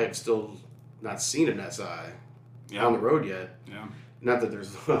I have still not seen an SI on the road yet. Yeah. Not that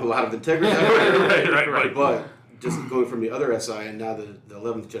there's a lot of Integra right. But just going from the other SI and now the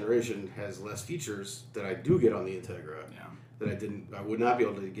 11th generation has less features that I do get on the Integra that I would not be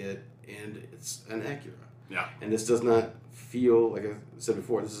able to get, and it's an Acura. Yeah. And this does not feel, like I said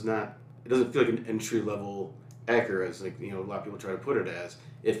before, it doesn't feel like an entry level Acura as like, a lot of people try to put it as.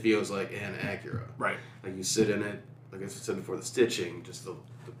 It feels like an Acura. Right. Like you sit in it, like I said before, the stitching, just the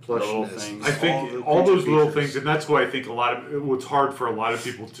plushness. things. I think all those little things, and that's why I think what's hard for a lot of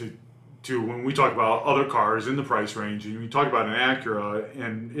people to when we talk about other cars in the price range, and we talk about an Acura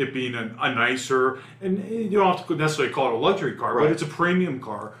and it being a nicer, and you don't have to necessarily call it a luxury car, but it's a premium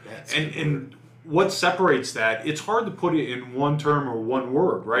car. And what separates that, it's hard to put it in one term or one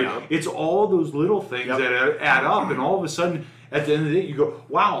word, right? Yeah. It's all those little things that add up, and all of a sudden, at the end of the day, you go,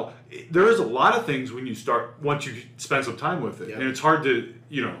 wow, there is a lot of things once you spend some time with it. And it's hard to,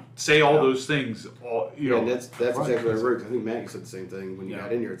 say all those things. And that's exactly what I wrote. I think Matt, you said the same thing when you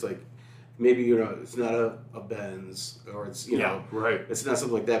got in here. It's like, maybe, it's not a Benz, or it's, right. It's not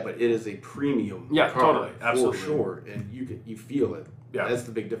something like that, but it is a premium car. Totally. Absolutely. For sure. And you feel it. Yeah. That's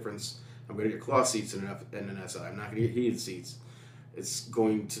the big difference. I'm going to get cloth seats in an SI. I'm not going to get heated seats. It's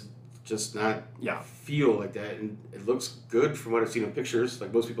going to just not feel like that. And it looks good from what I've seen in pictures.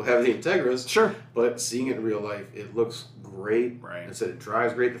 Like most people have the Integras. Sure. But seeing it in real life, it looks great. Right. I said it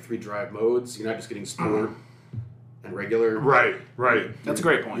drives great. The 3 drive modes. You're not just getting sport and regular. Right. That's a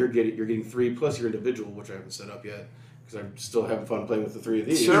great point. You're getting 3 plus your individual, which I haven't set up yet because I'm still having fun playing with the 3 of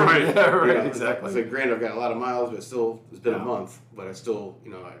these. Sure. Right. Exactly. It's like, granted, I've got a lot of miles, but it's been a month. But I still,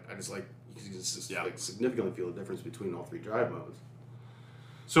 I just like like significantly feel the difference between all 3 drive modes.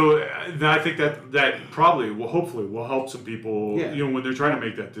 So I think that probably hopefully will help some people, when they're trying to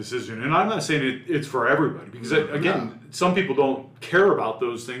make that decision. And I'm not saying it's for everybody, because again, some people don't care about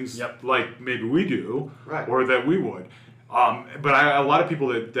those things like maybe we do, or that we would. But a lot of people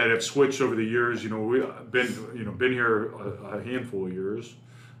that have switched over the years, we've been here a handful of years.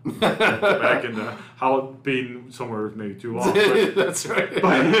 Back in being somewhere maybe too long. But, that's right.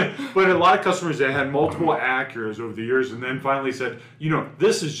 But a lot of customers that had multiple Acuras over the years, and then finally said,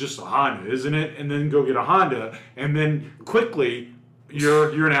 this is just a Honda, isn't it? And then go get a Honda, and then quickly,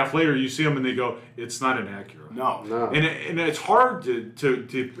 year and a half later, you see them and they go, it's not an Acura. No. And it's hard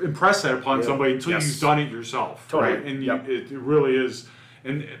to impress that upon somebody until you've done it yourself. Totally. Right? And it really is.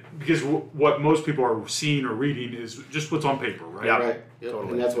 And because what most people are seeing or reading is just what's on paper, right? Yeah, right. Yep.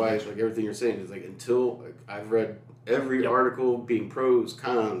 Totally. And that's why it's like everything you're saying is like until I've read every article being pros,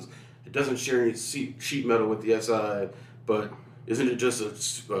 cons. It doesn't share any sheet metal with the SI, but isn't it just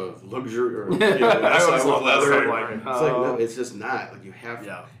a luxury or SI with leather? It's like no, it's just not. Like you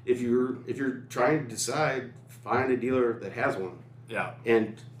have if you're trying to decide, find a dealer that has one. Yeah.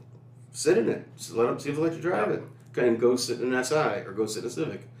 And sit in it. So let them see if they let you drive it. And go sit in an SI or go sit in a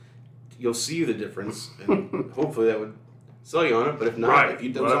Civic. You'll see the difference, and hopefully that would sell you on it. But if not,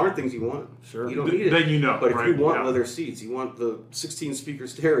 if those aren't things you want, you don't need it. Then you know. But if you want leather seats, you want the 16 speaker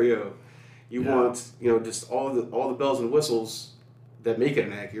stereo, you want just all the bells and whistles that make it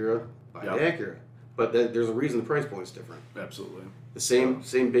an Acura, buy an Acura. But there's a reason the price point is different. Absolutely. The same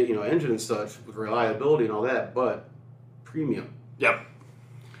engine and such with reliability and all that, but premium. Yep.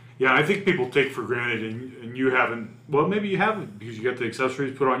 Yeah, I think people take for granted, and you haven't. Well, maybe you haven't because you got the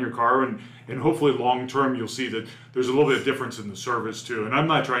accessories put on your car, and hopefully long term you'll see that there's a little bit of difference in the service too. And I'm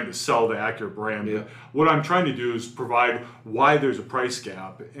not trying to sell the Acura brand. Yeah. But what I'm trying to do is provide why there's a price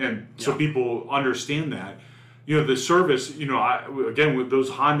gap, and so people understand that. The service. Again with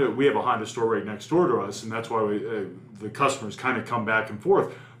those Honda, we have a Honda store right next door to us, and that's why the customers kind of come back and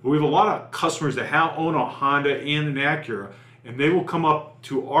forth. But we have a lot of customers that own a Honda and an Acura. And they will come up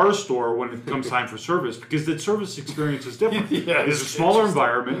to our store when it comes time for service because the service experience is different. It's a smaller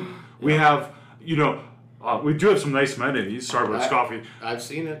environment. We have, we do have some nice amenities. Starbucks coffee. I've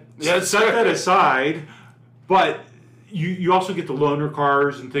seen it. Yeah, set that aside. But you also get the loaner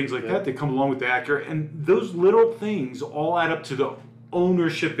cars and things like that come along with the Acura. And those little things all add up to the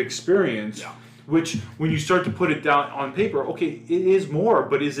ownership experience. Yeah. Which, when you start to put it down on paper, okay, it is more,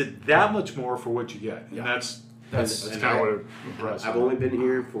 but is it that much more for what you get? And that's kind of what it impressed. I've only been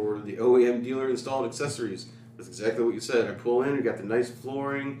here for the OEM dealer installed accessories. That's exactly what you said. I pull in, you got the nice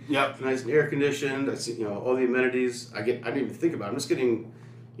flooring, nice and air conditioned. I see, all the amenities. I didn't even think about it. I'm just getting,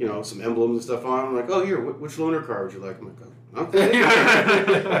 some emblems and stuff on. I'm like, oh, here, which loaner car would you like? I'm like, oh, okay,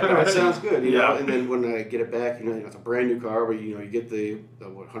 that sounds good. And then when I get it back, it's a brand new car where you get the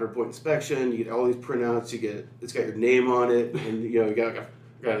 100-point inspection. You get all these printouts. It's got your name on it, and you got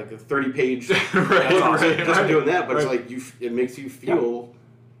like a 30-page just doing that, but it's like it makes you feel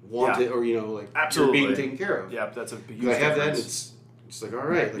wanted or absolutely you're being taken care of. Yeah, that's a huge I have difference. that. It's like all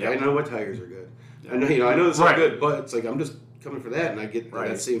right, I know what tires are good. I know this is good, but it's like I'm just coming for that, and I get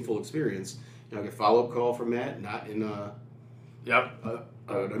that same full experience. I get follow-up call from Matt, not in an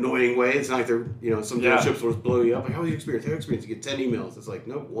annoying way. It's not like they're some dealerships will just blow you up. Like, how was your experience? How was your experience? You get 10 emails. It's like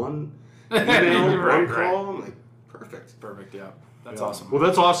nope, one email, one call. I'm like perfect. Yeah. That's awesome. Well,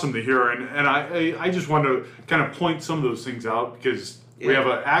 that's awesome to hear, and I just want to kind of point some of those things out because we have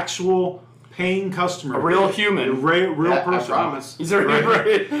an actual paying customer, a real human, a real person. I promise. He's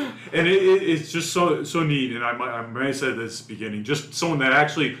right. And it's just so neat. And I may have said this at the beginning, just someone that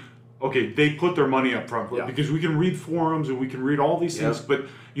actually, they put their money up front because we can read forums and we can read all these things, but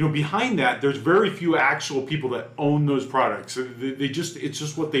behind that, there's very few actual people that own those products. It's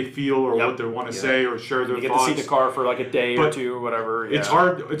just what they feel or what they want to say or share their thoughts. You get to see the car for like a day or two or whatever. It's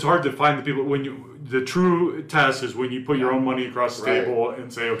hard to find the people the true test is when you put your own money across the table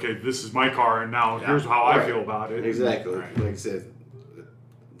and say, okay, this is my car, and now here's how I feel about it. Exactly. Like I said,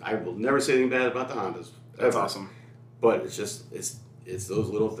 I will never say anything bad about the Hondas. That's awesome. But it's just it's those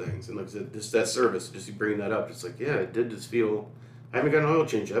little things, and like I said, just that service, just you bringing that up, it's like it did just feel. I haven't got an oil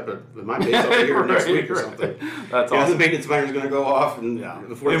change yet, but my base up here next week or something. That's awesome. The maintenance miner is going to go off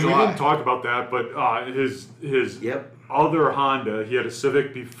before and July. We didn't talk about that, but his other Honda, he had a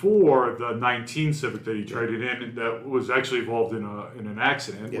Civic before the 19 Civic that he traded in that was actually involved in an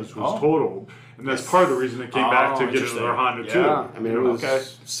accident, which was totaled. And that's part of the reason it came back to get another Honda too. I mean, it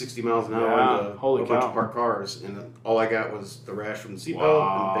was 60 miles an hour into a bunch of parked cars, and all I got was the rash from the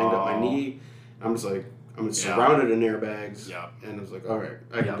seatbelt and banged up my knee. I'm just like, I'm surrounded in airbags, and I was like, all right,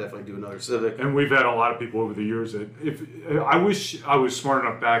 I can definitely do another Civic. And we've had a lot of people over the years that I wish I was smart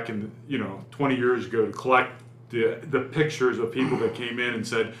enough back in 20 years ago to collect the pictures of people that came in and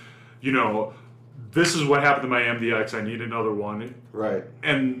said, this is what happened to my MDX. I need another one. Right.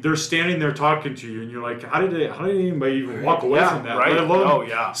 And they're standing there talking to you, and you're like, how did anybody even walk away from that? Right. Let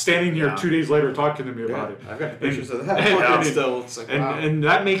alone standing here 2 days later talking to me about it. I've got pictures of that. Still, it's like, and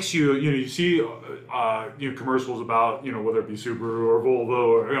that makes you, you see commercials about, whether it be Subaru or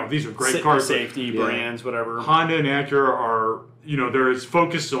Volvo or, these are great cars. Safety brands, whatever. Honda and Acura are, they're as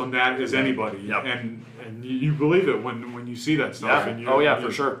focused on that as anybody. Yep. And you believe it when you see that stuff. Yeah. And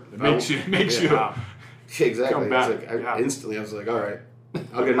for sure. It makes you. Exactly. Back. Instantly, I was like, all right,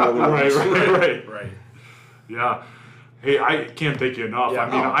 I'll get another one. Right. Yeah. Hey, I can't thank you enough. Yeah,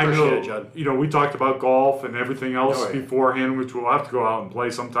 I know, we talked about golf and everything else beforehand, which we'll have to go out and play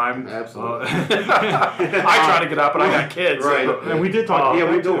sometime. Absolutely. I try to get up, but I got kids. Right. And we did talk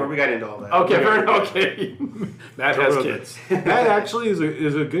about that. We got into all that. Okay, okay. Matt has kids. Matt actually is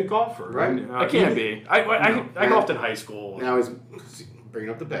a good golfer. Right. I can be. I golfed in high school. Now he's bringing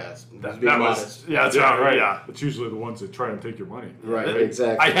up the past. That's right. Yeah, it's usually the ones that try and take your money. Right,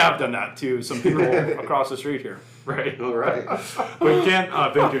 exactly. I have done that to some people across the street here. Right. All right. But Kent,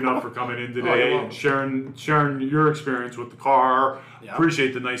 thank you enough for coming in today and sharing your experience with the car. Yeah.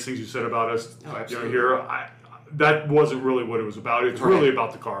 Appreciate the nice things you said about us. Absolutely. Here, that wasn't really what it was about. It's really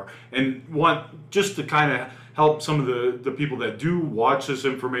about the car, and just to kind of help some of the people that do watch this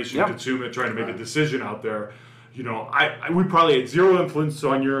information, consume it, trying to make a decision out there. We probably had zero influence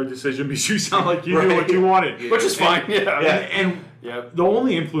on your decision because you sound like you knew what you wanted, which is fine. And the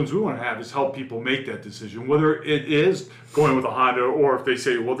only influence we want to have is help people make that decision, whether it is going with a Honda or if they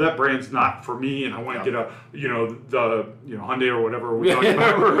say, well, that brand's not for me, and I want to get a Hyundai or whatever we're talking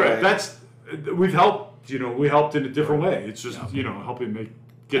about. Right. We've helped. We helped in a different way. It's just helping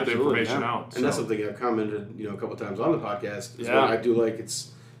get the information out. And that's something I've commented a couple times on the podcast. Is what I do like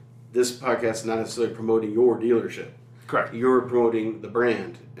this podcast is not necessarily promoting your dealership. Correct. You're promoting the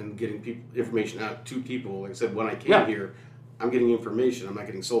brand and getting information out to people. Like I said, when I came here, I'm getting information. I'm not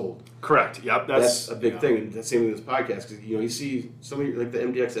getting sold. Correct. Yep. That's a big thing. And that's the same with this podcast. Because you see somebody like the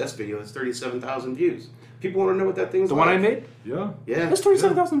MDXS video has 37,000 views. People want to know what that thing's the like. one I made? Yeah. That's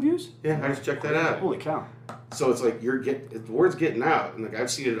 37,000 views? Yeah, I just checked that out. Holy cow. So it's like the word's getting out. And I've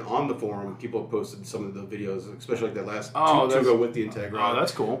seen it on the forum. People have posted some of the videos, especially like that last two go with the Integra. Oh,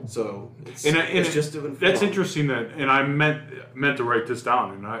 that's cool. So it's just doing that's interesting and I meant to write this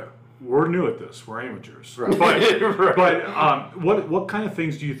down, and we're new at this. We're amateurs. Right. But what kind of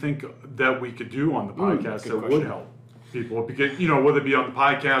things do you think that we could do on the podcast that would help people? Because, whether it be on the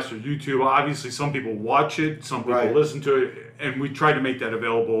podcast or YouTube, obviously some people watch it, some people listen to it, and we try to make that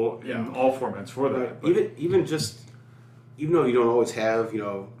available in all formats for that. But even though you don't always have,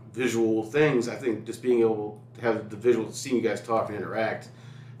 visual things, I think just being able to have the visual, seeing you guys talk and interact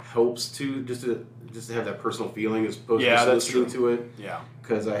helps to have that personal feeling as opposed to just listening to it. Yeah.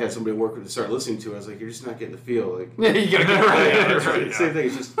 Because I had somebody work with to start listening to it. I was like, you're just not getting the feel. Like, you gotta get right. Same thing.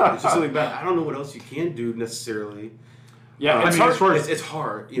 It's just something bad. I don't know what else you can do necessarily. Yeah, it's hard. It's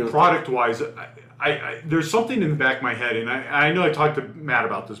hard. Product-wise, there's something in the back of my head, and I know I talked to Matt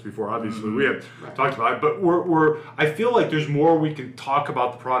about this before. Obviously, we have talked about it, but I feel like there's more we can talk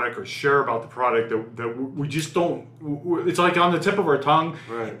about the product or share about the product that we just don't. It's like on the tip of our tongue,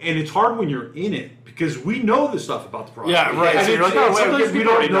 and it's hard when you're in it because we know the stuff about the product. Yeah, right. And sometimes we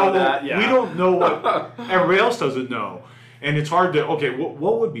don't know that. We don't know what everybody else doesn't know. And it's hard to,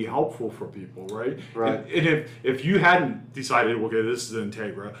 what would be helpful for people, right? Right. And if you hadn't decided, okay, this is the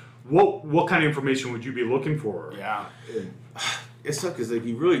Integra, what kind of information would you be looking for? Yeah. It's tough because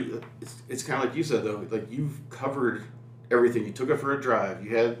you really, it's kind of like you said though, like you've covered everything. You took it for a drive.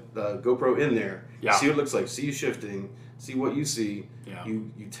 You had the GoPro in there. Yeah. See what it looks like. See you shifting. See what you see. Yeah.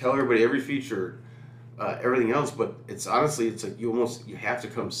 You tell everybody every feature, everything else. But it's like you have to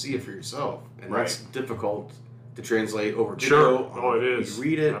come see it for yourself, and that's difficult to translate over video. Sure. It is. You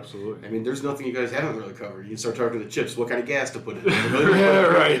read it. Absolutely. I mean, there's nothing you guys haven't really covered. You start talking to the chips, what kind of gas to put in.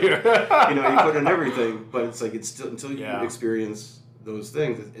 Right. You put in everything, but it's like it's still until you experience those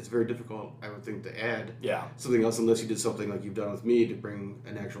things, it's very difficult, I would think, to add something else unless you did something like you've done with me to bring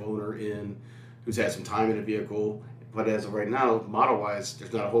an actual owner in who's had some time in a vehicle. But as of right now, model-wise,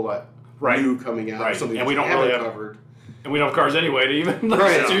 there's not a whole lot new coming out. Something and we don't haven't really covered. And we don't have cars anyway to even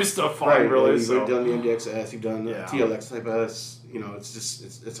do stuff on, really. You've done the MDXS, you've done the TLX Type S. It's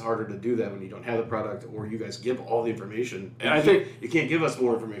just it's harder to do that when you don't have the product or you guys give all the information. And I think you can't give us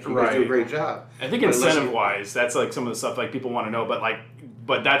more information. You guys do a great job. I think incentive-wise, that's like some of the stuff like people want to know,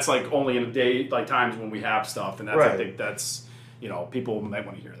 but that's like only in the day times when we have stuff, and that's I think that's people might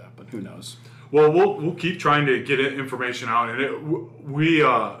want to hear that, but who knows? Well, we'll keep trying to get information out,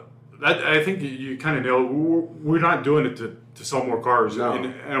 and I think you kind of nailed it. We're not doing it to sell more cars,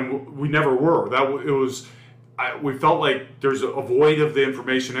 and we never were. We felt like there's a void of the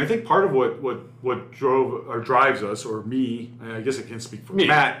information. I think part of what drove or drives us, or me, I guess I can't speak for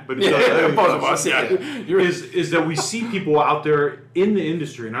Matt, but both of us, is that we see people out there in the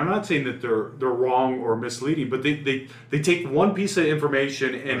industry, and I'm not saying that they're wrong or misleading, but they take one piece of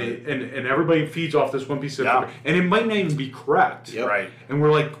information and everybody feeds off this one piece of information, and it might not even be correct, right? And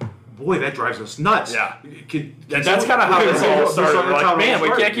we're like, boy, that drives us nuts. Yeah, that's kind of how this all started. We're like, man, we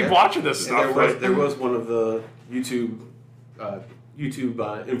can't keep watching this stuff. There was one of the YouTube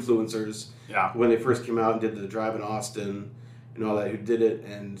influencers when they first came out and did the drive in Austin and all that, who did it,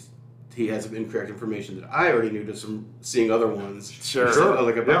 and he had some incorrect information that I already knew just from seeing other ones. Sure.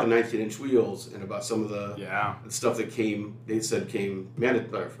 Like about the 19-inch wheels and about some of the stuff that came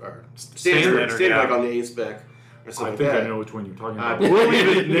standard like on the A-Spec. I think I know which one you're talking about. We'll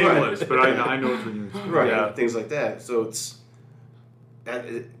leave it nameless, but I know which one you're talking about. Things like that. So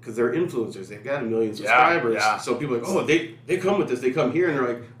because they're influencers, they've got 1 million subscribers. Yeah. So people are like, oh, they come with this, they come here, and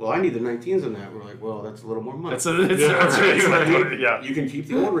they're like, well, I need the 19s in that. We're like, well, that's a little more money. That's right. Yeah. You can keep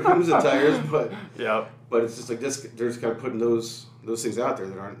the old rims and tires, but yeah. But it's just like this. They're just kind of putting those things out there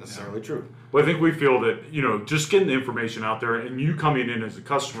that aren't necessarily true. Well, I think we feel that, you know, just getting the information out there and you coming in as a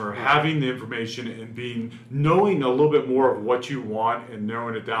customer, having the information and knowing a little bit more of what you want and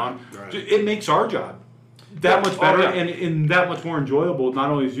narrowing it down, it makes our job that much better and that much more enjoyable, not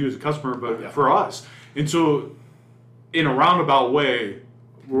only as you as a customer, but for us. And so, in a roundabout way,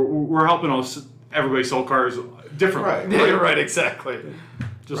 we're helping everybody sell cars differently. Right, exactly.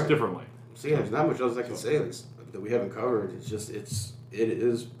 Just differently. So yeah, there's not much else I can say that we haven't covered. It's just it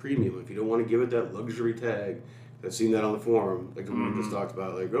is premium. If you don't want to give it that luxury tag, I've seen that on the forum, like we just talked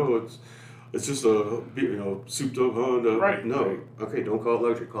about, like, oh, it's just a souped up Honda. Right. No. Okay, don't call it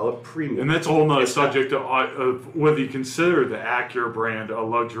luxury. Call it premium. And that's a whole nother subject of whether you consider the Acura brand a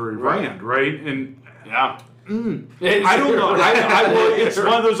luxury brand, right? And yeah, I don't know. It's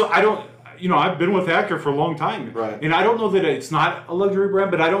one of those. I don't. You know, I've been with Acura for a long time, and I don't know that it's not a luxury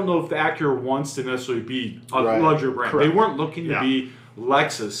brand, but I don't know if the Acura wants to necessarily be a luxury brand. Correct. They weren't looking to be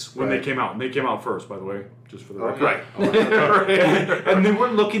Lexus when they came out, and they came out first, by the way, just for the record. And they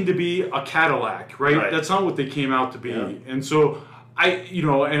weren't looking to be a Cadillac, right? That's not what they came out to be. Yeah. And so I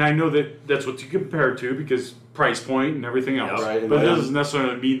know that that's what you compare it to because price point and everything else, but it doesn't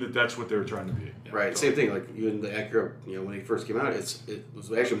necessarily mean that that's what they were trying to be. Right, same thing. Like even the Acura, when it first came out, it was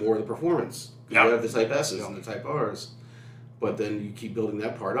actually more of the performance. You have the Type S's and the Type R's, but then you keep building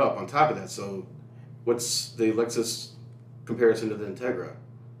that part up on top of that. So, what's the Lexus comparison to the Integra?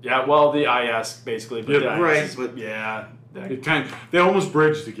 Yeah, well, the IS basically, but they almost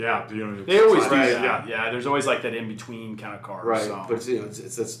bridge the gap. They always do. Yeah. There's always like that in between kind of car. Right, so. but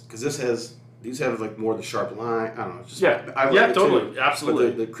it's because these have like more of the sharp line. I don't know. Just, totally, absolutely.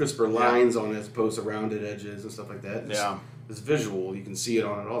 But the crisper lines on it as opposed to rounded edges and stuff like that. It's visual. You can see it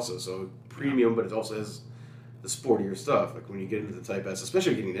on it also. So premium, but it also has the sportier stuff. Like when you get into the Type S,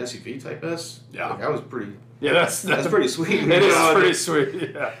 especially getting an SUV Type S. Yeah, like I was pretty. Yeah, that's pretty sweet. It is pretty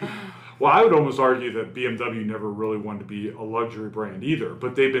sweet. Yeah. Well, I would almost argue that BMW never really wanted to be a luxury brand either,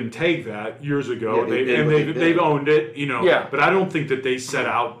 but they've been tagged that years ago, they've owned it, But I don't think that they set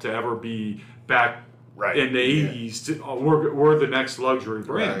out to ever be back in the 80s. We're the next luxury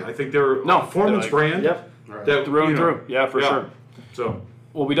brand. I think they're a performance brand. Yep. That through and through. Yeah, for sure. So.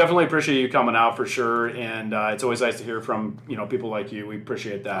 Well, we definitely appreciate you coming out for sure, and it's always nice to hear from people like you. We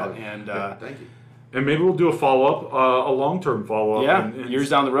appreciate that, and thank you. And maybe we'll do a follow-up, a long-term follow-up. Yeah, and years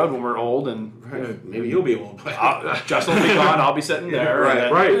down the road when we're old. And maybe you'll be old. Justin will be gone. I'll be sitting there.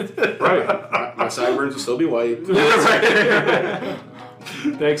 Right. My sideburns will still be white.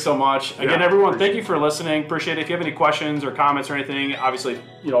 Thanks so much. Again, everyone, thank you for listening. Appreciate it. If you have any questions or comments or anything, obviously,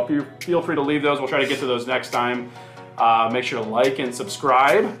 feel free to leave those. We'll try to get to those next time. Make sure to like and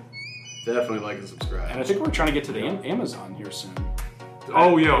subscribe. Definitely like and subscribe. And I think we're trying to get to the Amazon here soon.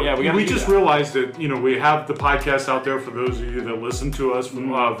 Oh yeah, we just realized that we have the podcast out there for those of you that listen to us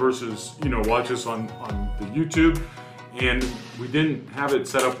versus watch us on the YouTube, and we didn't have it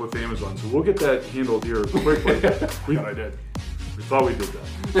set up with Amazon, so we'll get that handled here quickly. We thought we did that.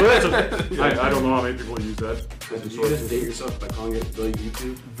 But that's okay. I don't know how many people use that. Did you just date yourself by calling it the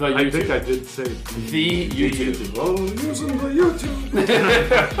YouTube? I think I did say the YouTube. Oh, using the YouTube.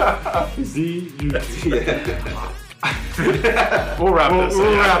 The YouTube. We'll wrap this.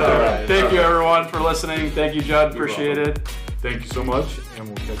 We'll wrap it. Right. Thank you, everyone, for listening. Thank you, Judd. Appreciate it. Thank you so much, and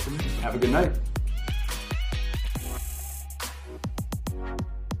we'll catch you next time. Have a good night.